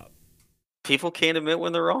just stop. People can't admit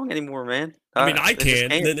when they're wrong anymore, man. I mean, I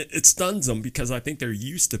can, and then it stuns them because I think they're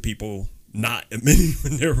used to people not admitting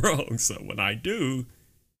when they're wrong. So when I do,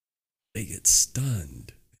 they get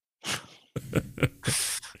stunned.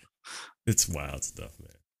 It's wild stuff, man.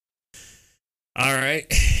 All right.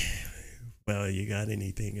 Well, you got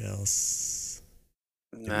anything else?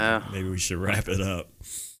 No. Maybe we should wrap it up.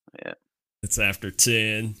 Yeah. It's after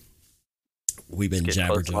 10. We've been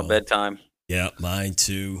jabbering. Close to my bedtime. Yeah, mine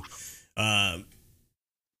too.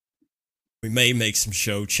 We may make some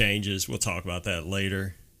show changes. We'll talk about that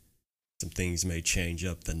later. Some things may change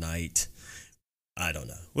up the night. I don't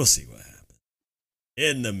know. We'll see what happens.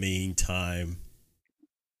 In the meantime,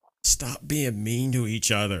 stop being mean to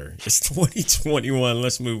each other. It's 2021.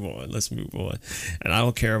 Let's move on. And I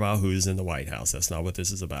don't care about who's in the White House. That's not what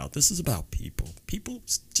this is about. This is about people. People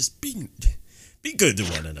just be good to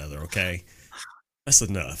one another, okay? That's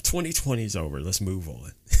enough. 2020 is over. Let's move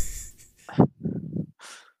on.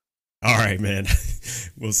 All right, man.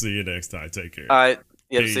 We'll see you next time. Take care. All right.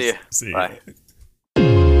 Yep. Peace. See you. See Bye. you.